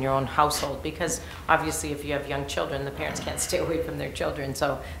variables in your own household, because obviously if you have young children, the parents can't stay away from their children,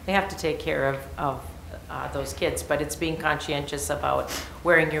 so they have to take care of those kids. But it's being conscientious about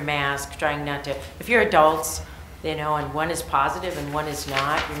wearing your mask, trying not to, if you're adults, you know, and one is positive and one is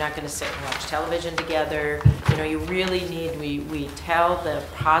not, you're not going to sit and watch television together. You know, you really need, we tell the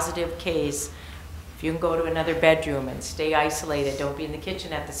positive case, if you can go to another bedroom and stay isolated, don't be in the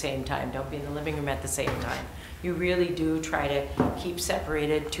kitchen at the same time, don't be in the living room at the same time. You really do try to keep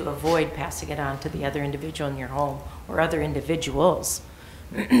separated to avoid passing it on to the other individual in your home or other individuals.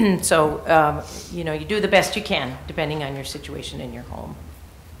 So, you know, you do the best you can depending on your situation in your home.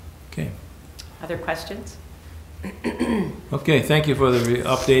 Okay. Other questions? Okay, thank you for the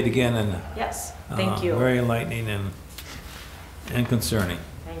update again, and Yes, thank you. very enlightening and concerning.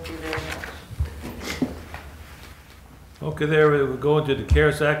 Thank you very much. Okay, there we go into the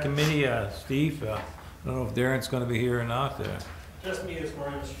CARES Act committee. Steve, I don't know if Darren's going to be here or not. Just me this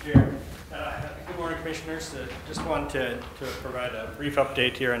morning, Mr. Chair. Good morning, Commissioners. Just wanted to provide a brief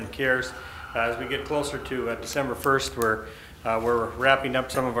update here on CARES. As we get closer to December 1st, we're wrapping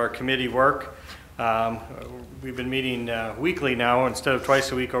up some of our committee work. We've been meeting weekly now instead of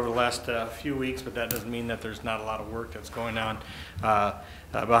twice a week over the last few weeks, but that doesn't mean that there's not a lot of work that's going on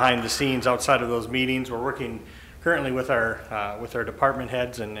behind the scenes outside of those meetings. We're working currently with our department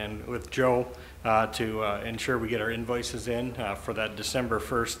heads and with Joe to ensure we get our invoices in for that December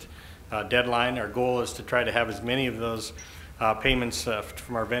 1st deadline. Our goal is to try to have as many of those payments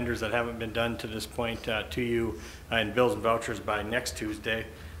from our vendors that haven't been done to this point to you in bills and vouchers by next Tuesday.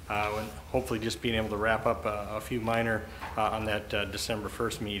 And hopefully just being able to wrap up a few minor on that December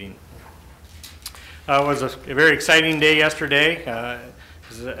 1st meeting. It was a very exciting day yesterday.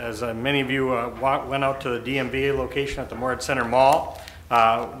 As many of you went out to the DMVA location at the Moritz Center Mall.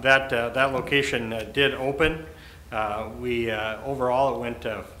 That location did open. Overall it went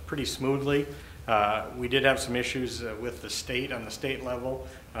pretty smoothly. We did have some issues with the state on the state level.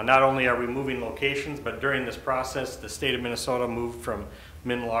 Not only are we moving locations, but during this process the state of Minnesota moved from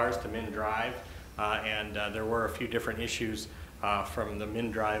Min Lars to Min Drive, and there were a few different issues from the Min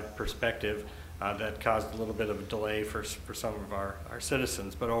Drive perspective that caused a little bit of a delay for some of our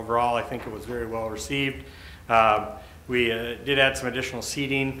citizens. But overall, I think it was very well received. We did add some additional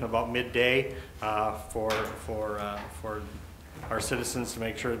seating about midday for our citizens to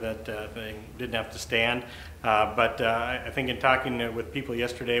make sure that they didn't have to stand. But I think in talking with people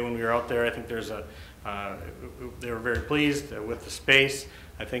yesterday when we were out there, I think they were very pleased with the space.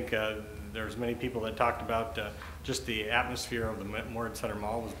 I think there's many people that talked about just the atmosphere of the Morehead Center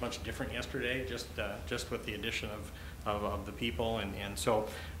Mall was much different yesterday, just with the addition of the people, and so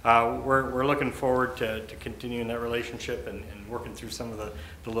we're looking forward to continuing that relationship and working through some of the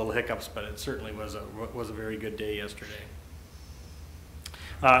little hiccups, but it certainly was a very good day yesterday.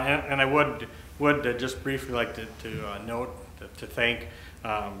 And I would just briefly like to note to thank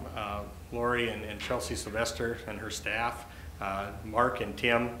Lori and Chelsea Sylvester and her staff, Mark and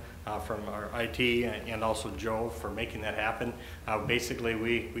Tim from our IT, and also Joe for making that happen. Basically,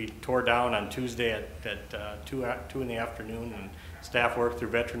 we tore down on Tuesday at 2 in the afternoon, and staff worked through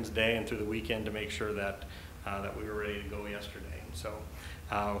Veterans Day and through the weekend to make sure that we were ready to go yesterday. And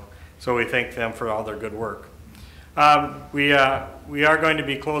so we thank them for all their good work. We are going to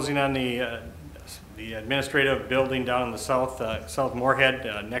be closing on the administrative building down in the South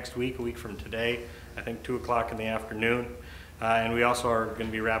Morehead next week, a week from today, I think 2 o'clock in the afternoon. And we also are going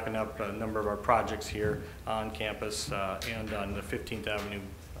to be wrapping up a number of our projects here on campus and on the 15th Avenue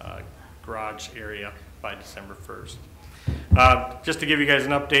garage area by December 1st. Just to give you guys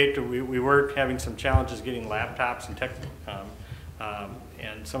an update, we were having some challenges getting laptops and tech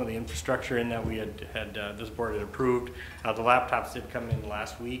and some of the infrastructure in that we had this board had approved. The laptops did come in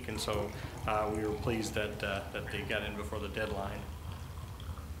last week, and so we were pleased that they got in before the deadline.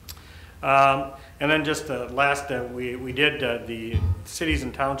 And then just last, we did the cities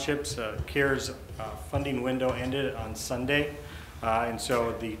and townships CARES funding window ended on Sunday, and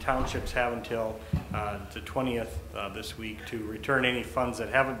so the townships have until the 20th this week to return any funds that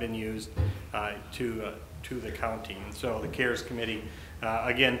haven't been used to the county. And so the CARES committee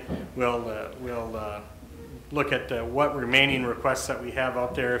again will look at what remaining requests that we have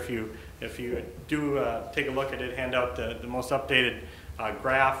out there. If you do take a look at it, hand out the most updated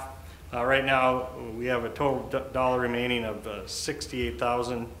graph. Right now, we have a total dollar remaining of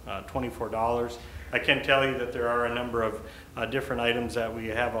 $68,024. I can tell you that there are a number of different items that we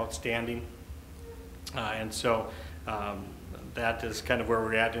have outstanding, and so that is kind of where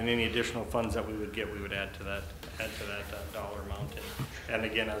we're at. And any additional funds that we would get, we would add to that dollar amount. And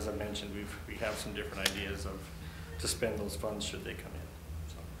again, as I mentioned, we have some different ideas to spend those funds should they come in.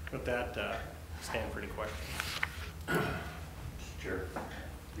 So with that, stand for any questions. Sure.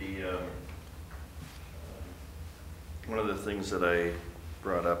 One of the things that I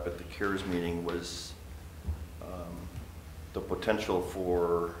brought up at the CARES meeting was the potential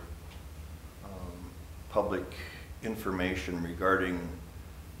for public information regarding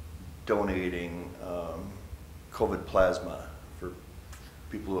donating COVID plasma for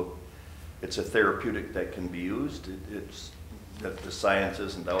people who, it's a therapeutic that can be used. It's that the science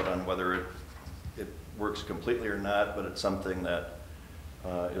isn't out on whether it works completely or not, but it's something that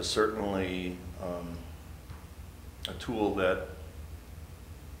is certainly a tool that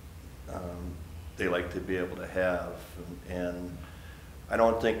they like to be able to have. And I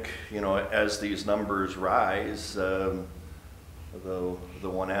don't think, as these numbers rise, the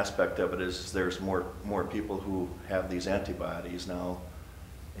one aspect of it is there's more people who have these antibodies now.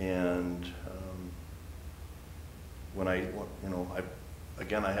 And when I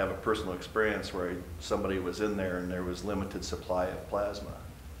have a personal experience where somebody was in there and there was limited supply of plasma.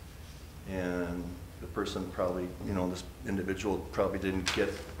 And the person probably, this individual probably didn't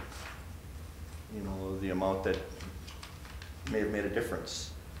get, the amount that may have made a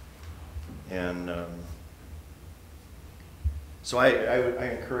difference. And so I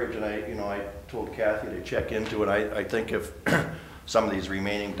encourage, and I told Kathy to check into it. I think if some of these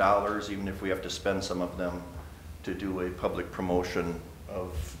remaining dollars, even if we have to spend some of them to do a public promotion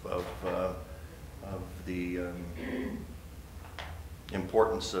of the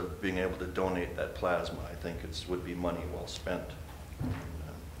importance of being able to donate that plasma, I think would be money well spent.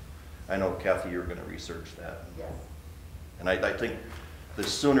 I know, Kathy, you're going to research that. Yes. And I think the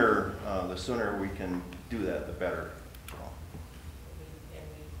sooner we can do that, the better.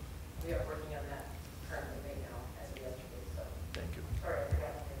 We are working on that currently right now as of yesterday. So Thank you. sorry, I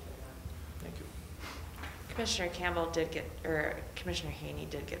forgot to mention that. Thank you. Commissioner Campbell did get, or Commissioner Haney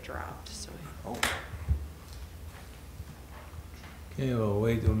did get dropped, so. Oh. Okay, we'll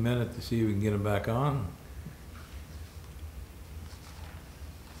wait a minute to see if we can get him back on.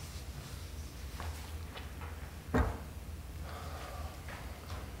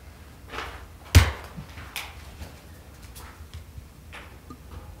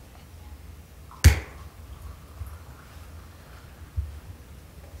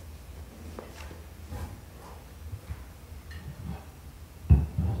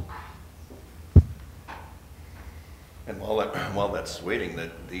 While that's waiting,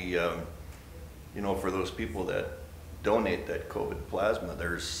 you know, for those people that donate that COVID plasma,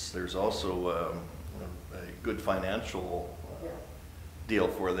 there's also a good financial deal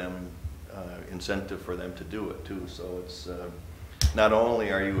for them, incentive for them to do it too. So it's not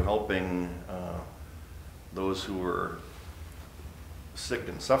only are you helping those who are sick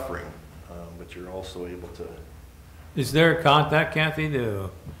and suffering, but you're also able to. Is there a contact, Kathy, to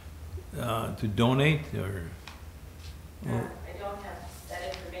donate, or? I don't have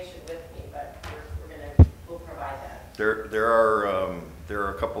that information with me, but we'll provide that. There are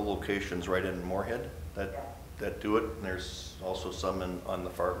a couple locations right in Moorhead that do it, and there's also some on the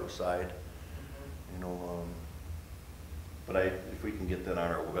Fargo side. You know, but if we can get that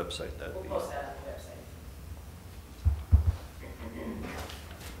on our website, that'd be. We'll post that on the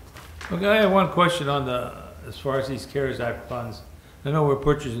website. Okay, I have one question on as far as these CARES Act funds. I know we're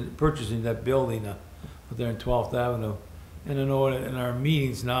purchasing that building up there in 12th Avenue, and I know in our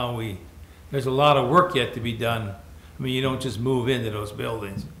meetings now there's a lot of work yet to be done. I mean, you don't just move into those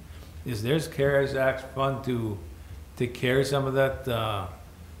buildings. Is there CARES Act fund to take care of some of that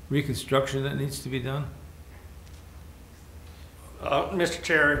reconstruction that needs to be done? Mr.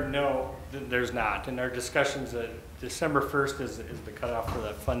 Chair, no, there's not. In our discussions, December 1st is the cutoff for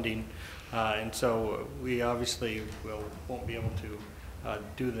that funding. And so we obviously won't be able to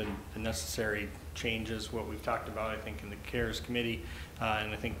do the necessary changes, what we've talked about, I think, in the CARES committee.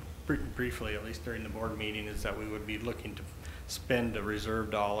 And I think briefly, at least during the board meeting, is that we would be looking to spend the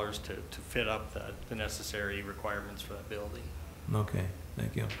reserve dollars to fit up the necessary requirements for that building. Okay,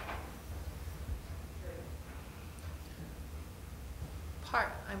 thank you.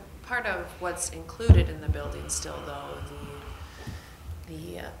 Part of what's included in the building still, though,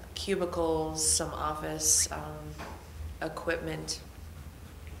 the cubicles, some office equipment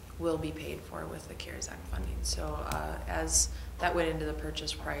will be paid for with the CARES Act funding. So as that went into the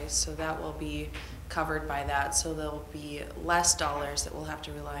purchase price, so that will be covered by that. So there'll be less dollars that we'll have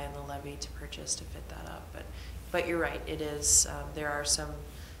to rely on the levy to purchase to fit that up. But you're right, it is, there are some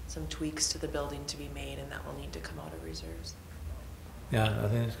tweaks to the building to be made, and that will need to come out of reserves. Yeah, I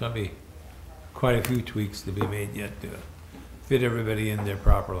think there's going to be quite a few tweaks to be made yet to fit everybody in there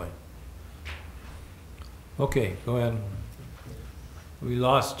properly. Okay, go ahead. We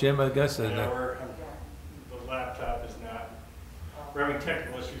lost Jim, I guess. The laptop is not, we're having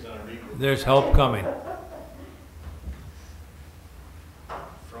technical issues on a reboot. There's help coming.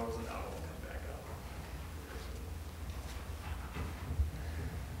 Frozen out, will come back up.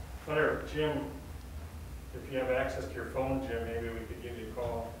 Whatever, Jim, if you have access to your phone, Jim, maybe we could give you a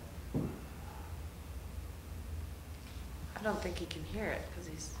call. I don't think he can hear it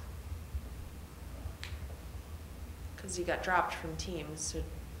because he got dropped from Teams. So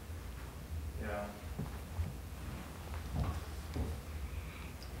Yeah.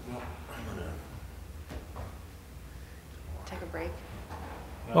 take a break.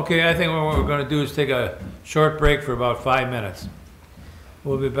 Okay, I think what we're going to do is take a short break for about 5 minutes.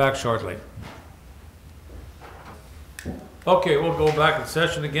 We'll be back shortly. Okay, we'll go back in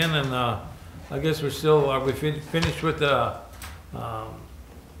session again, and I guess we're still, are we finished with the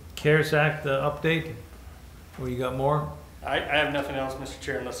CARES Act update? Or you got more? I have nothing else, Mr.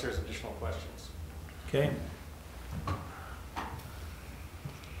 Chair, unless there's additional questions. Okay.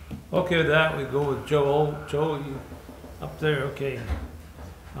 Okay, with that, we go with Joe. Joe, you up there, okay.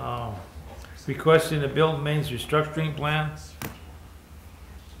 Requesting a Built Main's restructuring plan.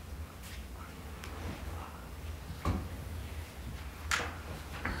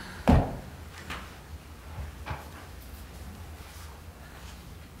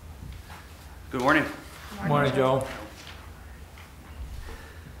 Good morning. Morning, Joe.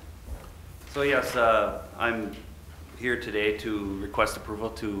 So yes, I'm here today to request approval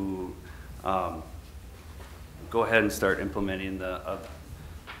to go ahead and start implementing the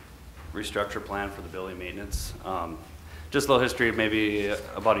restructure plan for the building maintenance. Just a little history, maybe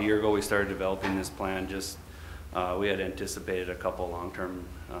about a year ago we started developing this plan. We had anticipated a couple long-term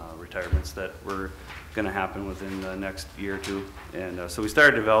retirements that were going to happen within the next year or two. And so we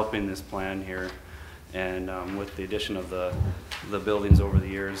started developing this plan here. And with the addition of the buildings over the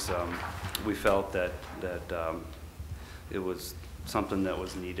years, we felt that it was something that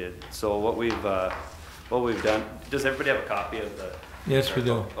was needed. So what we've done, does everybody have a copy of the? Yes, we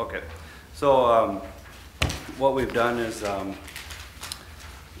do. Okay. So what we've done is,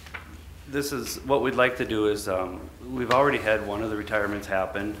 this is what we'd like to do is, we've already had one of the retirements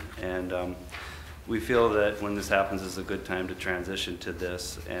happen, and we feel that when this happens is a good time to transition to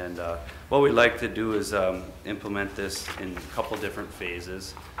this. And what we'd like to do is implement this in a couple different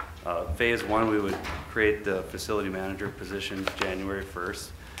phases. Phase 1, we would create the facility manager position January 1st.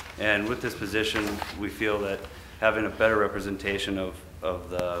 And with this position, we feel that having a better representation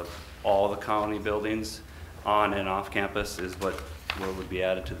of all the county buildings on and off campus is what would be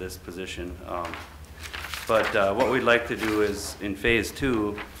added to this position. But what we'd like to do is in Phase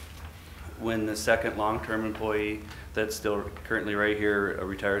 2, when the second long-term employee that's still currently right here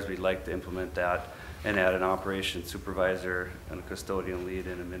retires, we'd like to implement that and add an operations supervisor and a custodian lead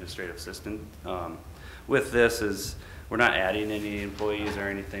and administrative assistant. With this is, we're not adding any employees or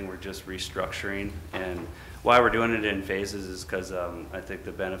anything, we're just restructuring. And why we're doing it in phases is because I think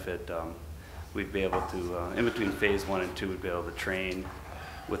the benefit, we'd be able to, in between Phase 1 and 2, we'd be able to train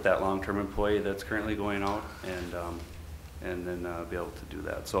with that long-term employee that's currently going out and then be able to do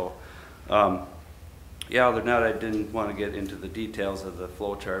that. So, yeah, other than that, I didn't want to get into the details of the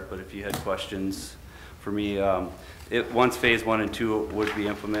flow chart, but if you had questions for me, once Phase 1 and 2 would be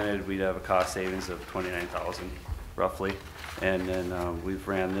implemented, we'd have a cost savings of $29,000 roughly. And then we've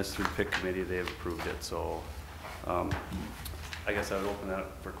ran this through the PIC committee, they've approved it. So I guess I would open that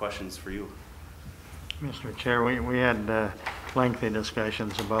up for questions for you. Mr. Chair, we had lengthy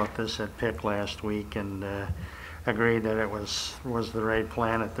discussions about this at PIC last week and agreed that it was the right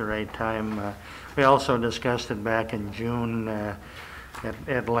plan at the right time. We also discussed it back in June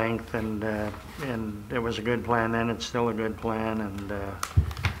at length, and it was a good plan then. It's still a good plan,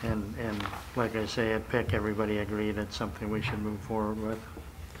 and like I say, at PIC, everybody agreed it's something we should move forward with.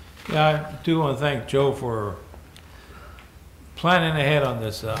 Yeah, I do want to thank Joe for planning ahead on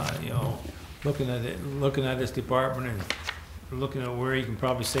this, you know, looking at this department and looking at where you can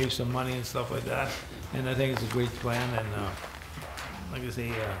probably save some money and stuff like that. And I think it's a great plan, and like I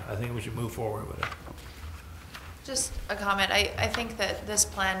say, I think we should move forward with it. Just a comment. I think that this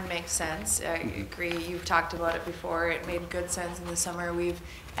plan makes sense. I agree. You've talked about it before. It made good sense in the summer. We've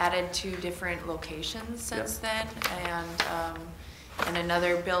added 2 different locations since then, and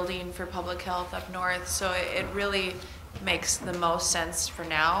another building for public health up north. So it really makes the most sense for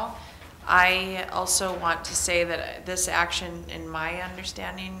now. I also want to say that this action, in my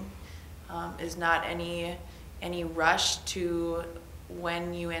understanding, is not any rush to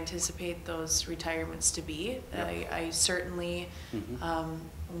when you anticipate those retirements to be. Yep. I certainly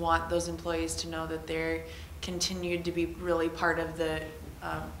want those employees to know that they're continued to be really part of the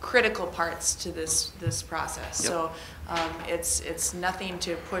critical parts to this process. Yep. So it's nothing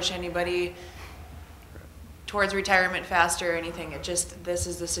to push anybody towards retirement faster or anything. It just, this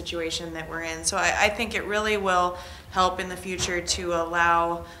is the situation that we're in. So I think it really will help in the future to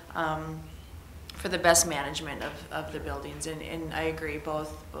allow for the best management of the buildings. And I agree,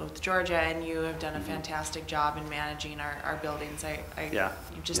 both Georgia and you have done a fantastic job in managing our buildings.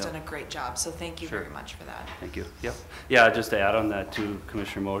 You've just done a great job. So thank you very much for that. Thank you. Yep. Yeah, just to add on that too,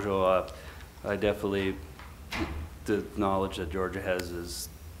 Commissioner Mojo, I definitely, the knowledge that Georgia has is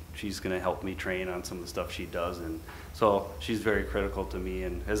she's going to help me train on some of the stuff she does, and so she's very critical to me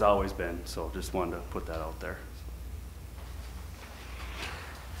and has always been. So just wanted to put that out there.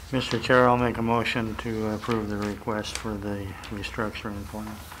 Mr. Chair, I'll make a motion to approve the request for the restructuring plan.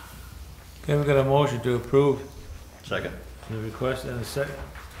 Okay, we've got a motion to approve Second. the request, and a second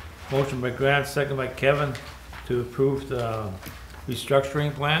motion by Grant, second by Kevin, to approve the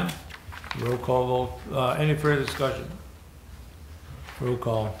restructuring plan. Roll call vote. Any further discussion? Roll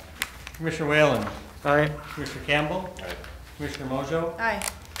call. Commissioner Whalen? Aye. Commissioner Campbell? Aye. Commissioner Mojo? Aye.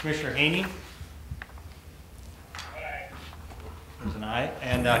 Commissioner Haney? There's an aye.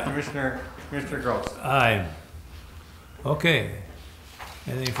 And Commissioner Gross? Aye. Okay.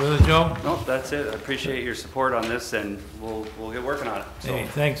 Anything further, Joe? Nope, that's it. I appreciate your support on this, and we'll get working on it. So. Hey,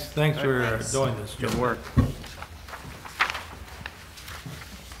 thanks for doing this, Joe. Good work.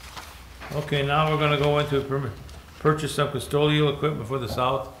 Okay, now we're gonna go into purchase some custodial equipment for the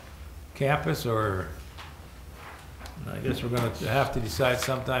South Campus, or I guess we're gonna have to decide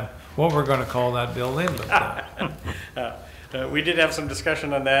sometime what we're gonna call that building, but. We did have some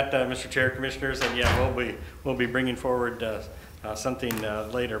discussion on that, Mr. Chair, Commissioners, and yeah, we'll be bringing forward something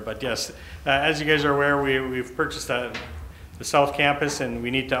later. But yes, as you guys are aware, we've purchased the South Campus, and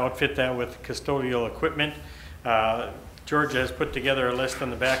we need to outfit that with custodial equipment. Georgia has put together a list on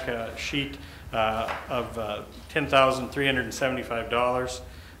the back sheet of $10,375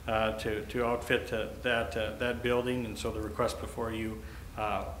 to outfit that building, and so the request before you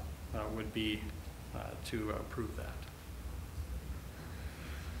would be to approve that.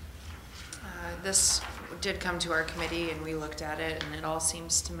 This did come to our committee and we looked at it, and it all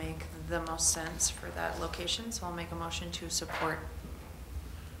seems to make the most sense for that location, so I'll make a motion to support.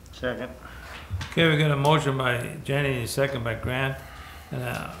 Second. Okay, we got a motion by Jenny and a second by Grant.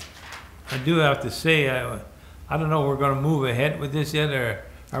 I do have to say, I don't know, we're gonna move ahead with this yet, or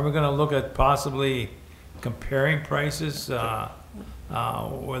are we gonna look at possibly comparing prices,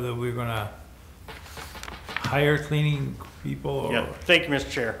 whether we're gonna hire cleaning people or? Yeah, thank you, Mr.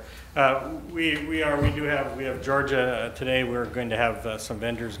 Chair. We have Georgia today. We're going to have some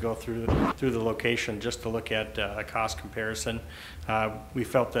vendors go through the location just to look at a cost comparison. We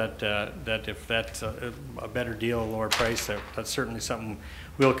felt that if that's a better deal, a lower price, that's certainly something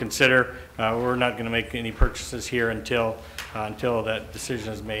we'll consider. We're not going to make any purchases here until that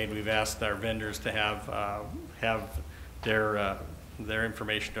decision is made. We've asked our vendors to have their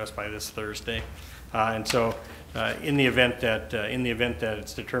information to us by this Thursday, and so. In the event that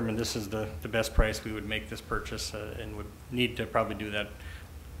it's determined this is the best price, we would make this purchase and would need to probably do that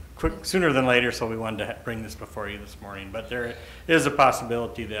sooner than later. So we wanted to bring this before you this morning. But there is a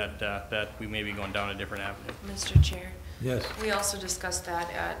possibility that we may be going down a different avenue. Mr. Chair. Yes. We also discussed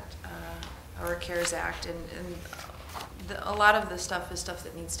that at our CARES Act, and a lot of the stuff is stuff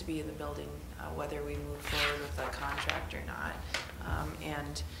that needs to be in the building, whether we move forward with a contract or not,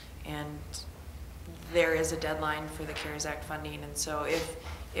 and there is a deadline for the CARES Act funding, and so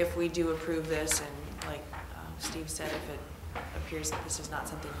if we do approve this, and like Steve said, if it appears that this is not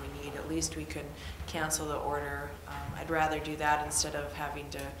something we need, at least we could cancel the order. I'd rather do that instead of having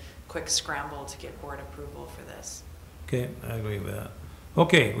to quick scramble to get board approval for this. Okay, I agree with that.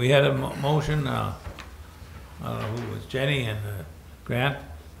 Okay, we had a motion, I don't know who it was, Jenny and Grant.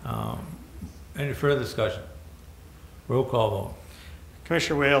 Any further discussion? Roll call vote.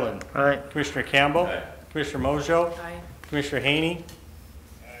 Commissioner Whalen. Aye. Commissioner Campbell. Aye. Commissioner Mojo. Aye. Commissioner Haney.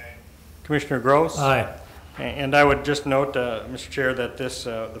 Commissioner Gross. Aye. And I would just note, Mr. Chair, that this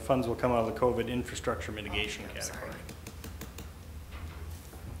the funds will come out of the COVID infrastructure mitigation category.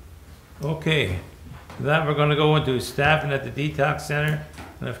 Okay, with that, we're gonna go into staffing at the detox center,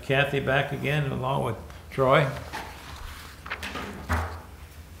 and have Kathy back again along with Troy.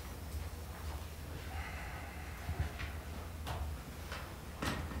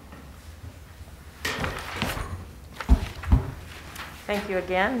 Thank you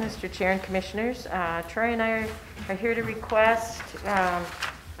again, Mr. Chair and Commissioners. Troy and I are here to request a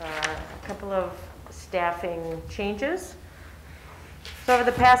couple of staffing changes. So over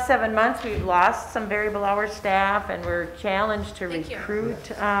the past 7 months, we've lost some variable hour staff, and we're challenged to Thank you. recruit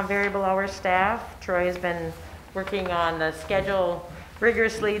variable hour staff. Troy has been working on the schedule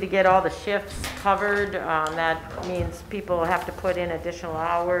rigorously to get all the shifts covered. That means people have to put in additional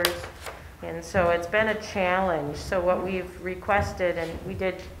hours. And so it's been a challenge. So what we've requested, and we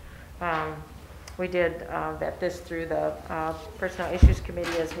did vet this through the Personnel Issues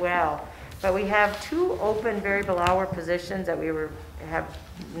Committee as well. But we have 2 open variable hour positions that we have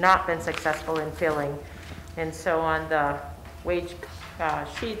not been successful in filling. And so on the wage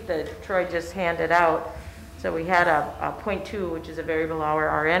sheet that Troy just handed out, so we had a .2, which is a variable hour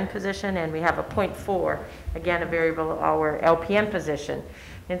RN position, and we have a .4, again, a variable hour LPN position.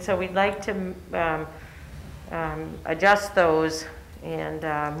 And so we'd like to adjust those and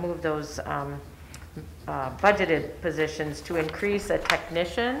move those budgeted positions to increase a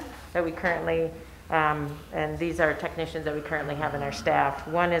technician that we currently, and these are technicians that we currently have in our staff.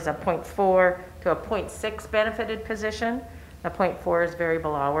 One is a .4 to a .6 benefited position. A .4 is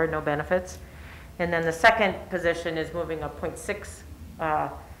variable hour, no benefits. And then the second position is moving a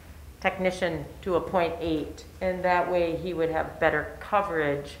 .6 technician to a .8, and that way he would have better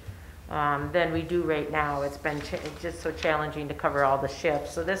coverage than we do right now. It's been just so challenging to cover all the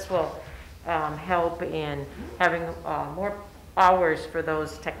shifts. So this will help in having more hours for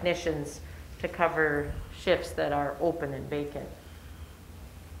those technicians to cover shifts that are open and vacant.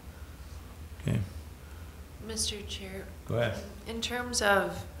 Okay, Mr. Chair, go ahead. in terms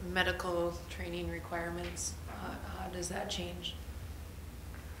of medical training requirements, how does that change?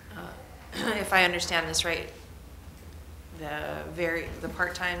 If I understand this right, the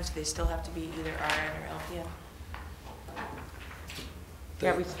part-times, they still have to be either RN or LPN?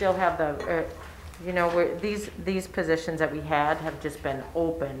 Yeah, we still have the, these positions that we had have just been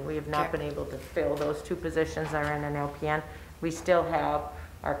open. We have not Okay. been able to fill those 2 positions, RN and LPN. We still have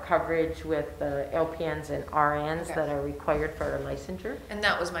our coverage with the LPNs and RNs Okay. that are required for our licensure. And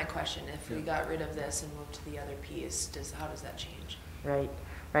that was my question, if we got rid of this and moved to the other piece, how does that change?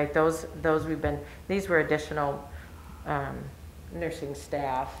 Right, those these were additional nursing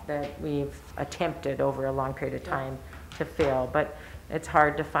staff that we've attempted over a long period of time to fill, but it's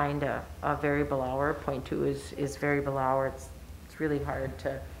hard to find a variable hour. .2 is variable hour. It's really hard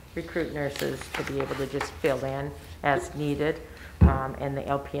to recruit nurses to be able to just fill in as needed. and the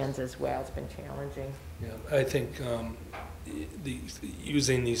LPNs as well. It's been challenging. Yeah, I think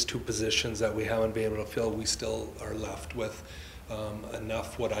using these two positions that we haven't been able to fill, we still are left with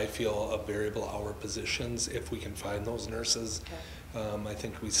enough what I feel of variable hour positions if we can find those nurses. Okay. I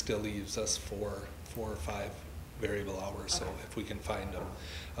think we still leaves us 4 or 5 variable hours, so if we can find them.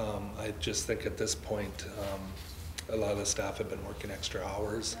 I just think at this point, a lot of the staff have been working extra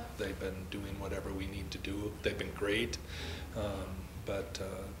hours. They've been doing whatever we need to do. They've been great, but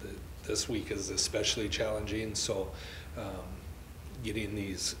this week is especially challenging, so getting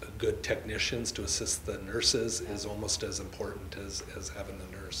these good technicians to assist the nurses is almost as important as having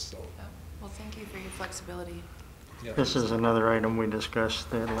the nurse. So, Well, thank you for your flexibility. yeah. This is another item we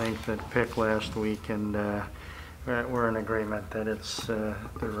discussed at length at PIC last week, and we're in agreement that it's the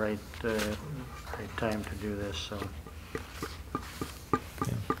right time to do this. So,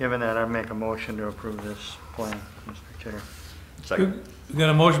 given that, I make a motion to approve this plan, Mr. Chair. Second. We got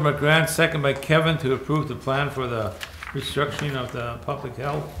a motion by Grant, second by Kevin to approve the plan for the restructuring of the public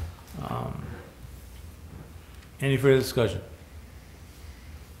health. Any further discussion?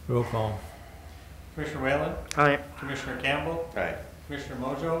 Roll call. Commissioner Whalen? Aye. Commissioner Campbell? Aye. Commissioner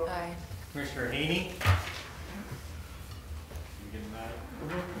Mojo? Aye. Commissioner Haney? You getting that?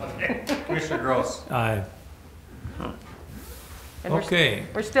 Okay. Commissioner Gross? Aye. And we're Okay.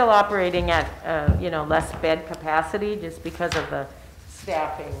 We're still operating at, less bed capacity just because of the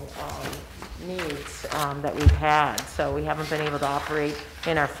staffing needs that we've had. So we haven't been able to operate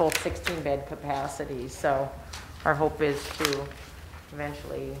in our full 16-bed capacity. So our hope is to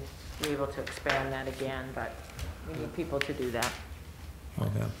eventually be able to expand that again, but we need people to do that.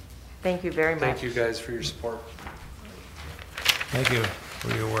 Okay. Thank you very much. Thank you guys for your support. Thank you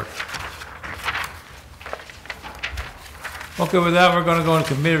for your work. Okay, with that, we're gonna go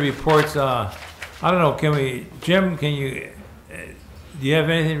into committee reports. I don't know, Jim, do you have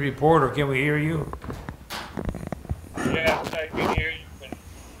anything to report, or can we hear you? Yes, I can hear you.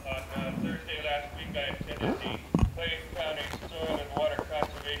 On Thursday last week, I attended the Clay County Soil and Water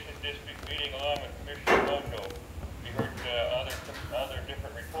Conservation District meeting along with Commissioner Mojo. We heard other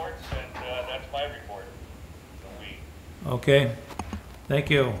different reports, and that's my report. Okay, thank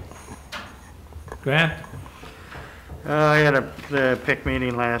you. Grant? I had the PIC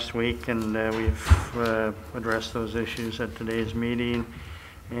meeting last week, and we've addressed those issues at today's meeting.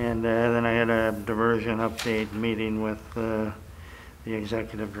 And then I had a diversion update meeting with the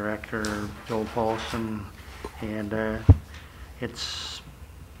executive director, Joel Paulson, and it's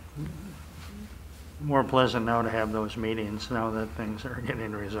more pleasant now to have those meetings now that things are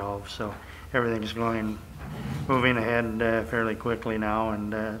getting resolved. So everything's moving ahead fairly quickly now,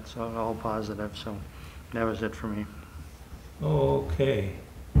 and it's all positive. So that was it for me. Okay.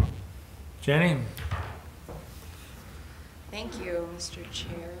 Jenny? Thank you, Mr.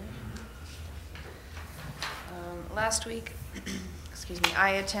 Chair. Last week, excuse me, I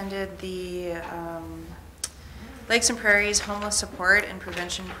attended the Lakes and Prairies Homeless Support and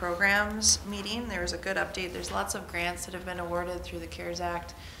Prevention Programs meeting. There was a good update. There's lots of grants that have been awarded through the CARES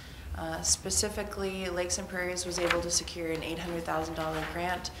Act. Specifically, Lakes and Prairies was able to secure an $800,000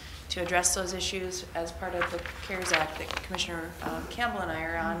 grant to address those issues as part of the CARES Act that Commissioner Campbell and I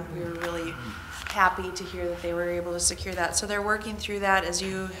are on. We were really happy to hear that they were able to secure that. So they're working through that. As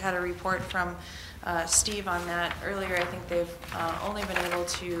you had a report from Steve on that earlier, I think they've only been able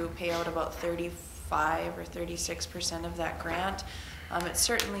to pay out about 35 or 36% of that grant. It's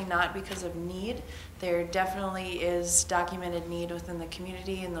certainly not because of need. There definitely is documented need within the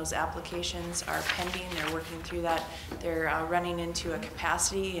community, and those applications are pending. They're working through that. They're running into a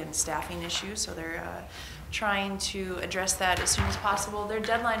capacity and staffing issue, so they're trying to address that as soon as possible. Their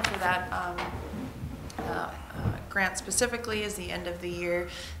deadline for that grant specifically is the end of the year.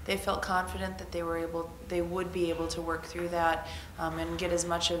 They felt confident that they would be able to work through that and get as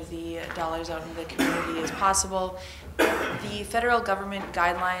much of the dollars out into the community as possible. The federal government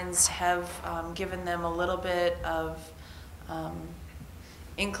guidelines have given them a little bit of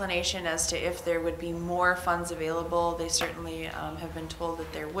inclination as to if there would be more funds available. They certainly have been told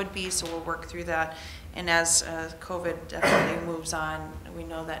that there would be, so we'll work through that. And as COVID definitely moves on, we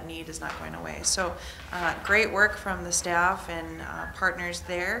know that need is not going away. So great work from the staff and partners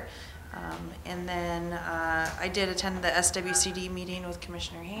there. And then I did attend the SWCD meeting with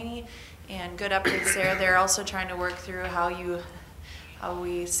Commissioner Haney, and good updates there. They're also trying to work through how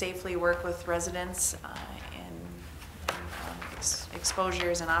we safely work with residents in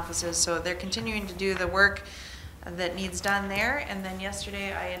exposures and offices. So they're continuing to do the work that needs done there. And then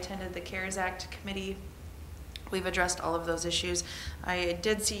yesterday I attended the CARES Act committee we've addressed all of those issues. I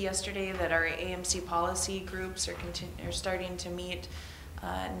did see yesterday that our AMC policy groups are starting to meet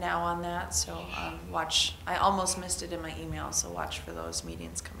now on that, so watch. I almost missed it in my email, so watch for those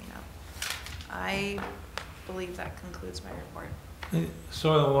meetings coming up. I believe that concludes my report.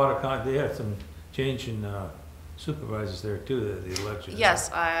 Soil and water they had some change in supervisors there too, the election. Yes,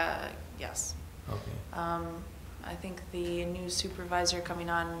 yes. Okay. I think the new supervisor coming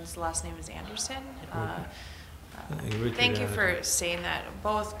on, his last name is Anderson. Richard Thank you Anderson. for saying that.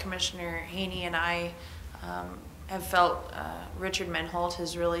 Both Commissioner Haney and I have felt Richard Menholt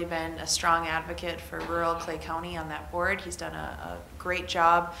has really been a strong advocate for rural Clay County on that board. He's done a great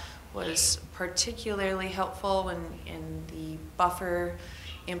job, was particularly helpful in the buffer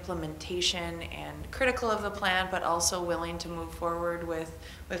implementation and critical of the plan, but also willing to move forward with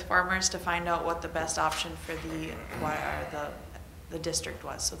farmers to find out what the best option for the district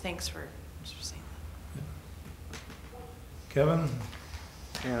was. So thanks for saying that. Kevin?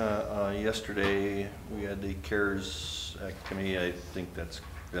 Yeah, yesterday we had the CARES Act committee. I think that's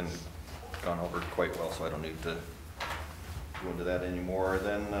been gone over quite well, so I don't need to go into that anymore.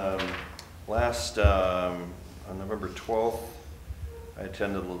 Then on November 12th, I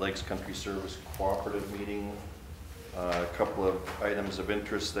attended the Lakes Country Service Cooperative meeting. A couple of items of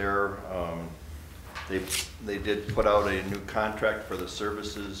interest there. They did put out a new contract for the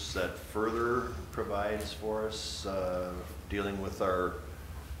services that Further provides for us, dealing with our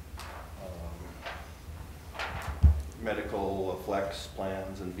medical flex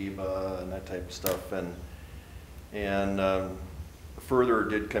plans and VIVA and that type of stuff. And Further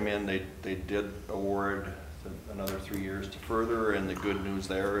did come in. They did award another 3 years to Further, and the good news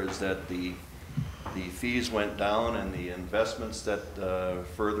there is that the fees went down and the investments that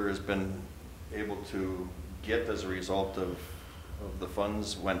Further has been able to get as a result of the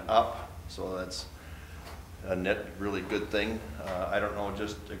funds went up. So that's a net really good thing. I don't know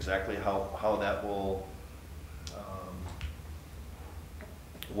just exactly how that will,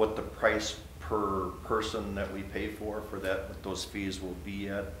 what the price per person that we pay for that, what those fees will be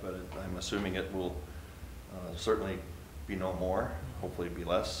at, but I'm assuming it will certainly be no more, hopefully be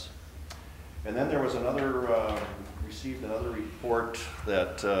less. And then there was received another report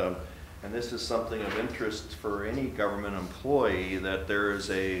that, and this is something of interest for any government employee, that there is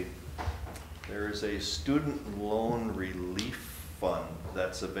a student loan relief fund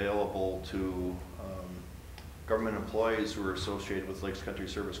that's available to government employees who are associated with Lakes Country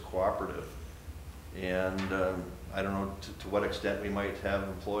Service Cooperative. And I don't know to what extent we might have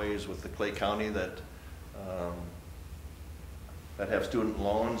employees with the Clay County that have student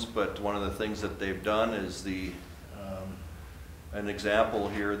loans, but one of the things that they've done is an example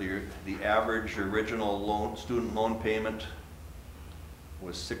here, the average original student loan payment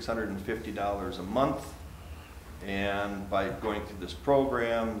was $650 a month, and by going through this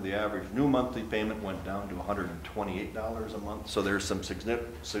program, the average new monthly payment went down to $128 a month. So there's some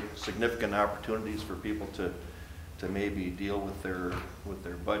significant opportunities for people to maybe deal with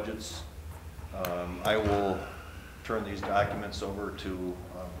their budgets. I will turn these documents over to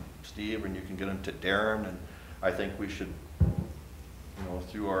Steve, and you can get them to Darren, and I think we should,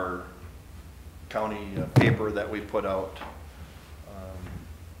 through our county paper that we put out,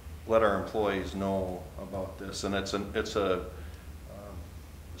 let our employees know about this. And it's as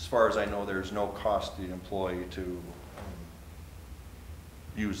far as I know, there's no cost to the employee to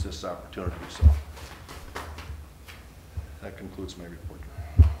use this opportunity. So that concludes my report.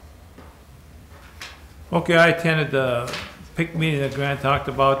 Okay, I attended the PIC meeting that Grant talked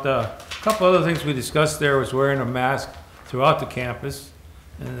about. A couple other things we discussed there was wearing a mask throughout the campus,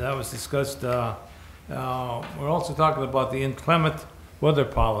 and that was discussed. We're also talking about the inclement weather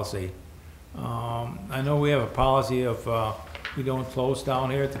policy. I know we have a policy of we don't close down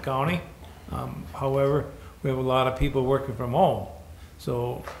here at the county. However, we have a lot of people working from home,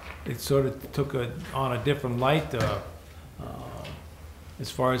 so it sort of took on a different light as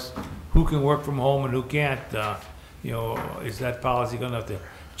far as who can work from home and who can't. Is that policy going to have to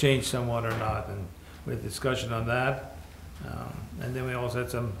change somewhat or not? And we had discussion on that, and then we also had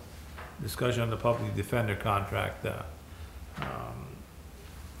some discussion on the public defender contract.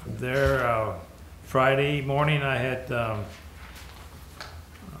 There, Friday morning, I had a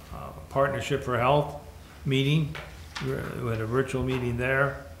Partnership for Health meeting. We had a virtual meeting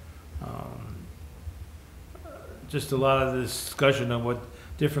there. Just a lot of discussion on what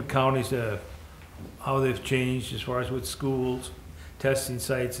different counties how they've changed as far as with schools, testing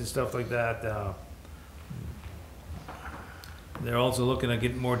sites and stuff like that. They're also looking at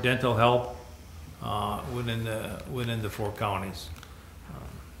getting more dental help within the 4 counties.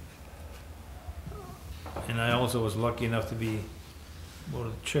 And I also was lucky enough to be, well,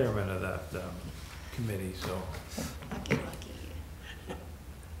 the chairman of that committee, so. Lucky,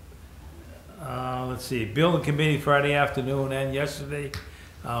 lucky. Let's see, building committee Friday afternoon and yesterday.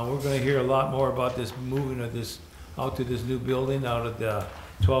 We're gonna hear a lot more about this moving of this, out to this new building out at the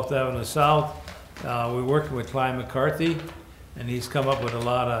 12th Avenue South. We're working with Clyde McCarthy, and he's come up with a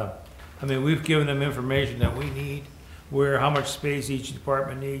lot of, I mean, we've given him information that we need, where, how much space each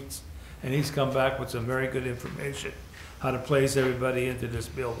department needs, and he's come back with some very good information, how to place everybody into this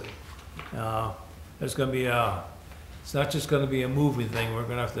building. There's gonna be it's not just gonna be a moving thing, we're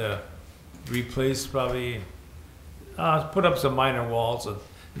gonna have to replace probably, put up some minor walls and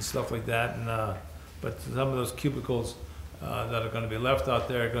stuff like that, and, but some of those cubicles that are gonna be left out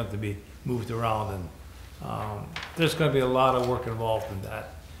there are going to be moved around, and there's gonna be a lot of work involved in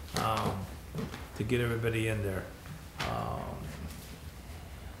that, to get everybody in there.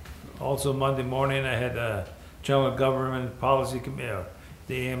 Also Monday morning, I had a General Government Policy Committee,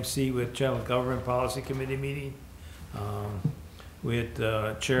 the AMC with General Government Policy Committee meeting. We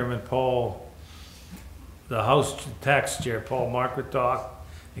had Chairman Paul, the House Tax Chair, Paul Margaret, talk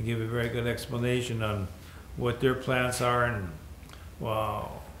and give a very good explanation on what their plans are and,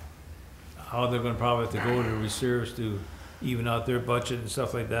 well, how they're gonna probably have to go to reserves to even out their budget and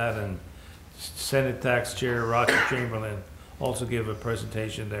stuff like that. And Senate Tax Chair Roger Chamberlain also gave a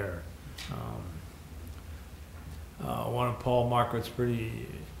presentation there. One of Paul Margaret's pretty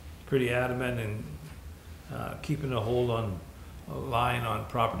adamant and keeping a hold on a line on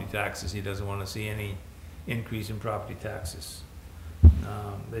property taxes. He doesn't want to see any increase in property taxes.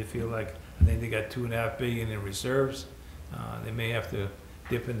 They feel like, I think they got $2.5 billion in reserves. They may have to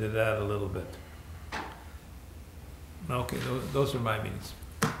dip into that a little bit. Okay, those are my meetings.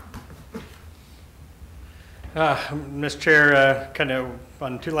 Mr. Chair, kind of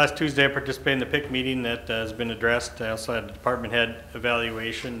on last Tuesday, I participated in the PIC meeting that has been addressed. I also had a department head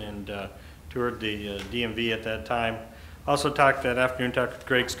evaluation and toured the DMV at that time. Also talked that afternoon, talked with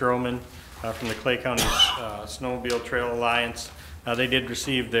Greg Stroman from the Clay County Snowmobile Trail Alliance. They did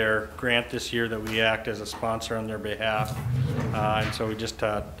receive their grant this year that we act as a sponsor on their behalf. And so we just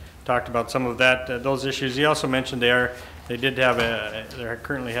talked about some of that, those issues. He also mentioned they're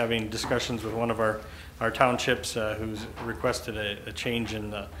currently having discussions with one of our townships who's requested a change in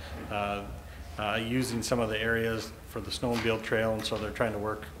the using some of the areas for the snowmobile trail, and so they're trying to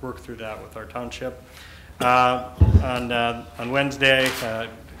work through that with our township. On Wednesday,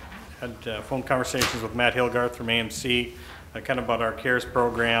 had phone conversations with Matt Hilgarth from AMC, kind of about our CARES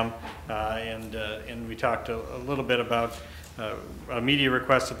program, and we talked a little bit about a media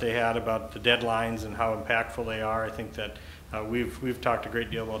request that they had about the deadlines and how impactful they are. I think that we've talked a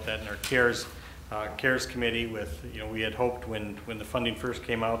great deal about that in our CARES committee. With, you know, we had hoped when the funding first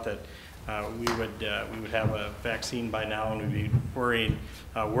came out that we would have a vaccine by now, and we'd be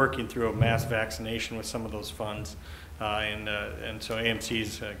working through a mass vaccination with some of those funds, and so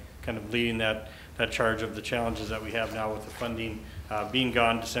AMC's kind of leading that charge of the challenges that we have now with the funding being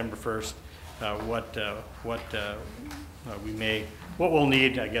gone December 1st. What we'll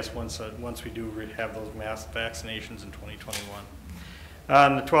need, I guess, once we do have those mass vaccinations in 2021.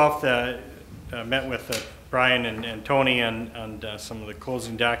 On the 12th, met with Brian and Tony on some of the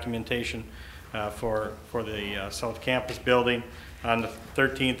closing documentation for the South Campus building. On the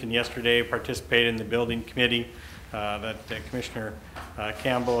 13th and yesterday, participated in the building committee that Commissioner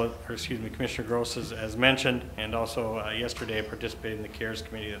Commissioner Gross has mentioned, and also yesterday participated in the CARES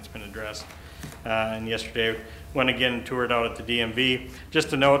committee that's been addressed. And yesterday went again and toured out at the DMV. Just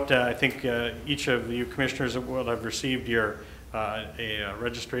to note, I think each of you commissioners will have received your a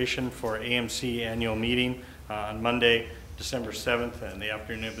registration for AMC annual meeting on Monday, December 7th in the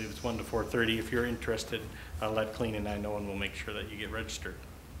afternoon. I believe it's 1 to 4:30. If you're interested, let Clean and I know, and we'll make sure that you get registered.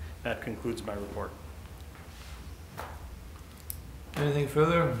 That concludes my report. Anything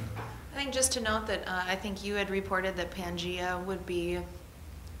further? I think just to note that I think you had reported that Pangea would be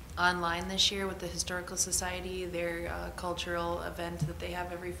online this year with the Historical Society, their cultural event that they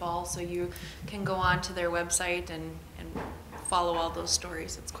have every fall. So you can go on to their website and follow all those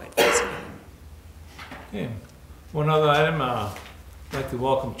stories. It's quite fascinating. Okay. One other item, I'd like to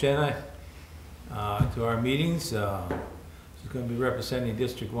welcome Jenna to our meetings. She's going to be representing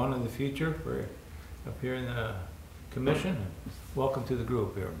District 1 in the future up here in the commission. Welcome to the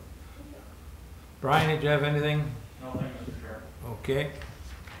group here. Brian, did you have anything? No, thank you, Mr. Chair. Okay.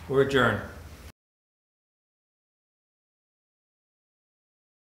 We're adjourned.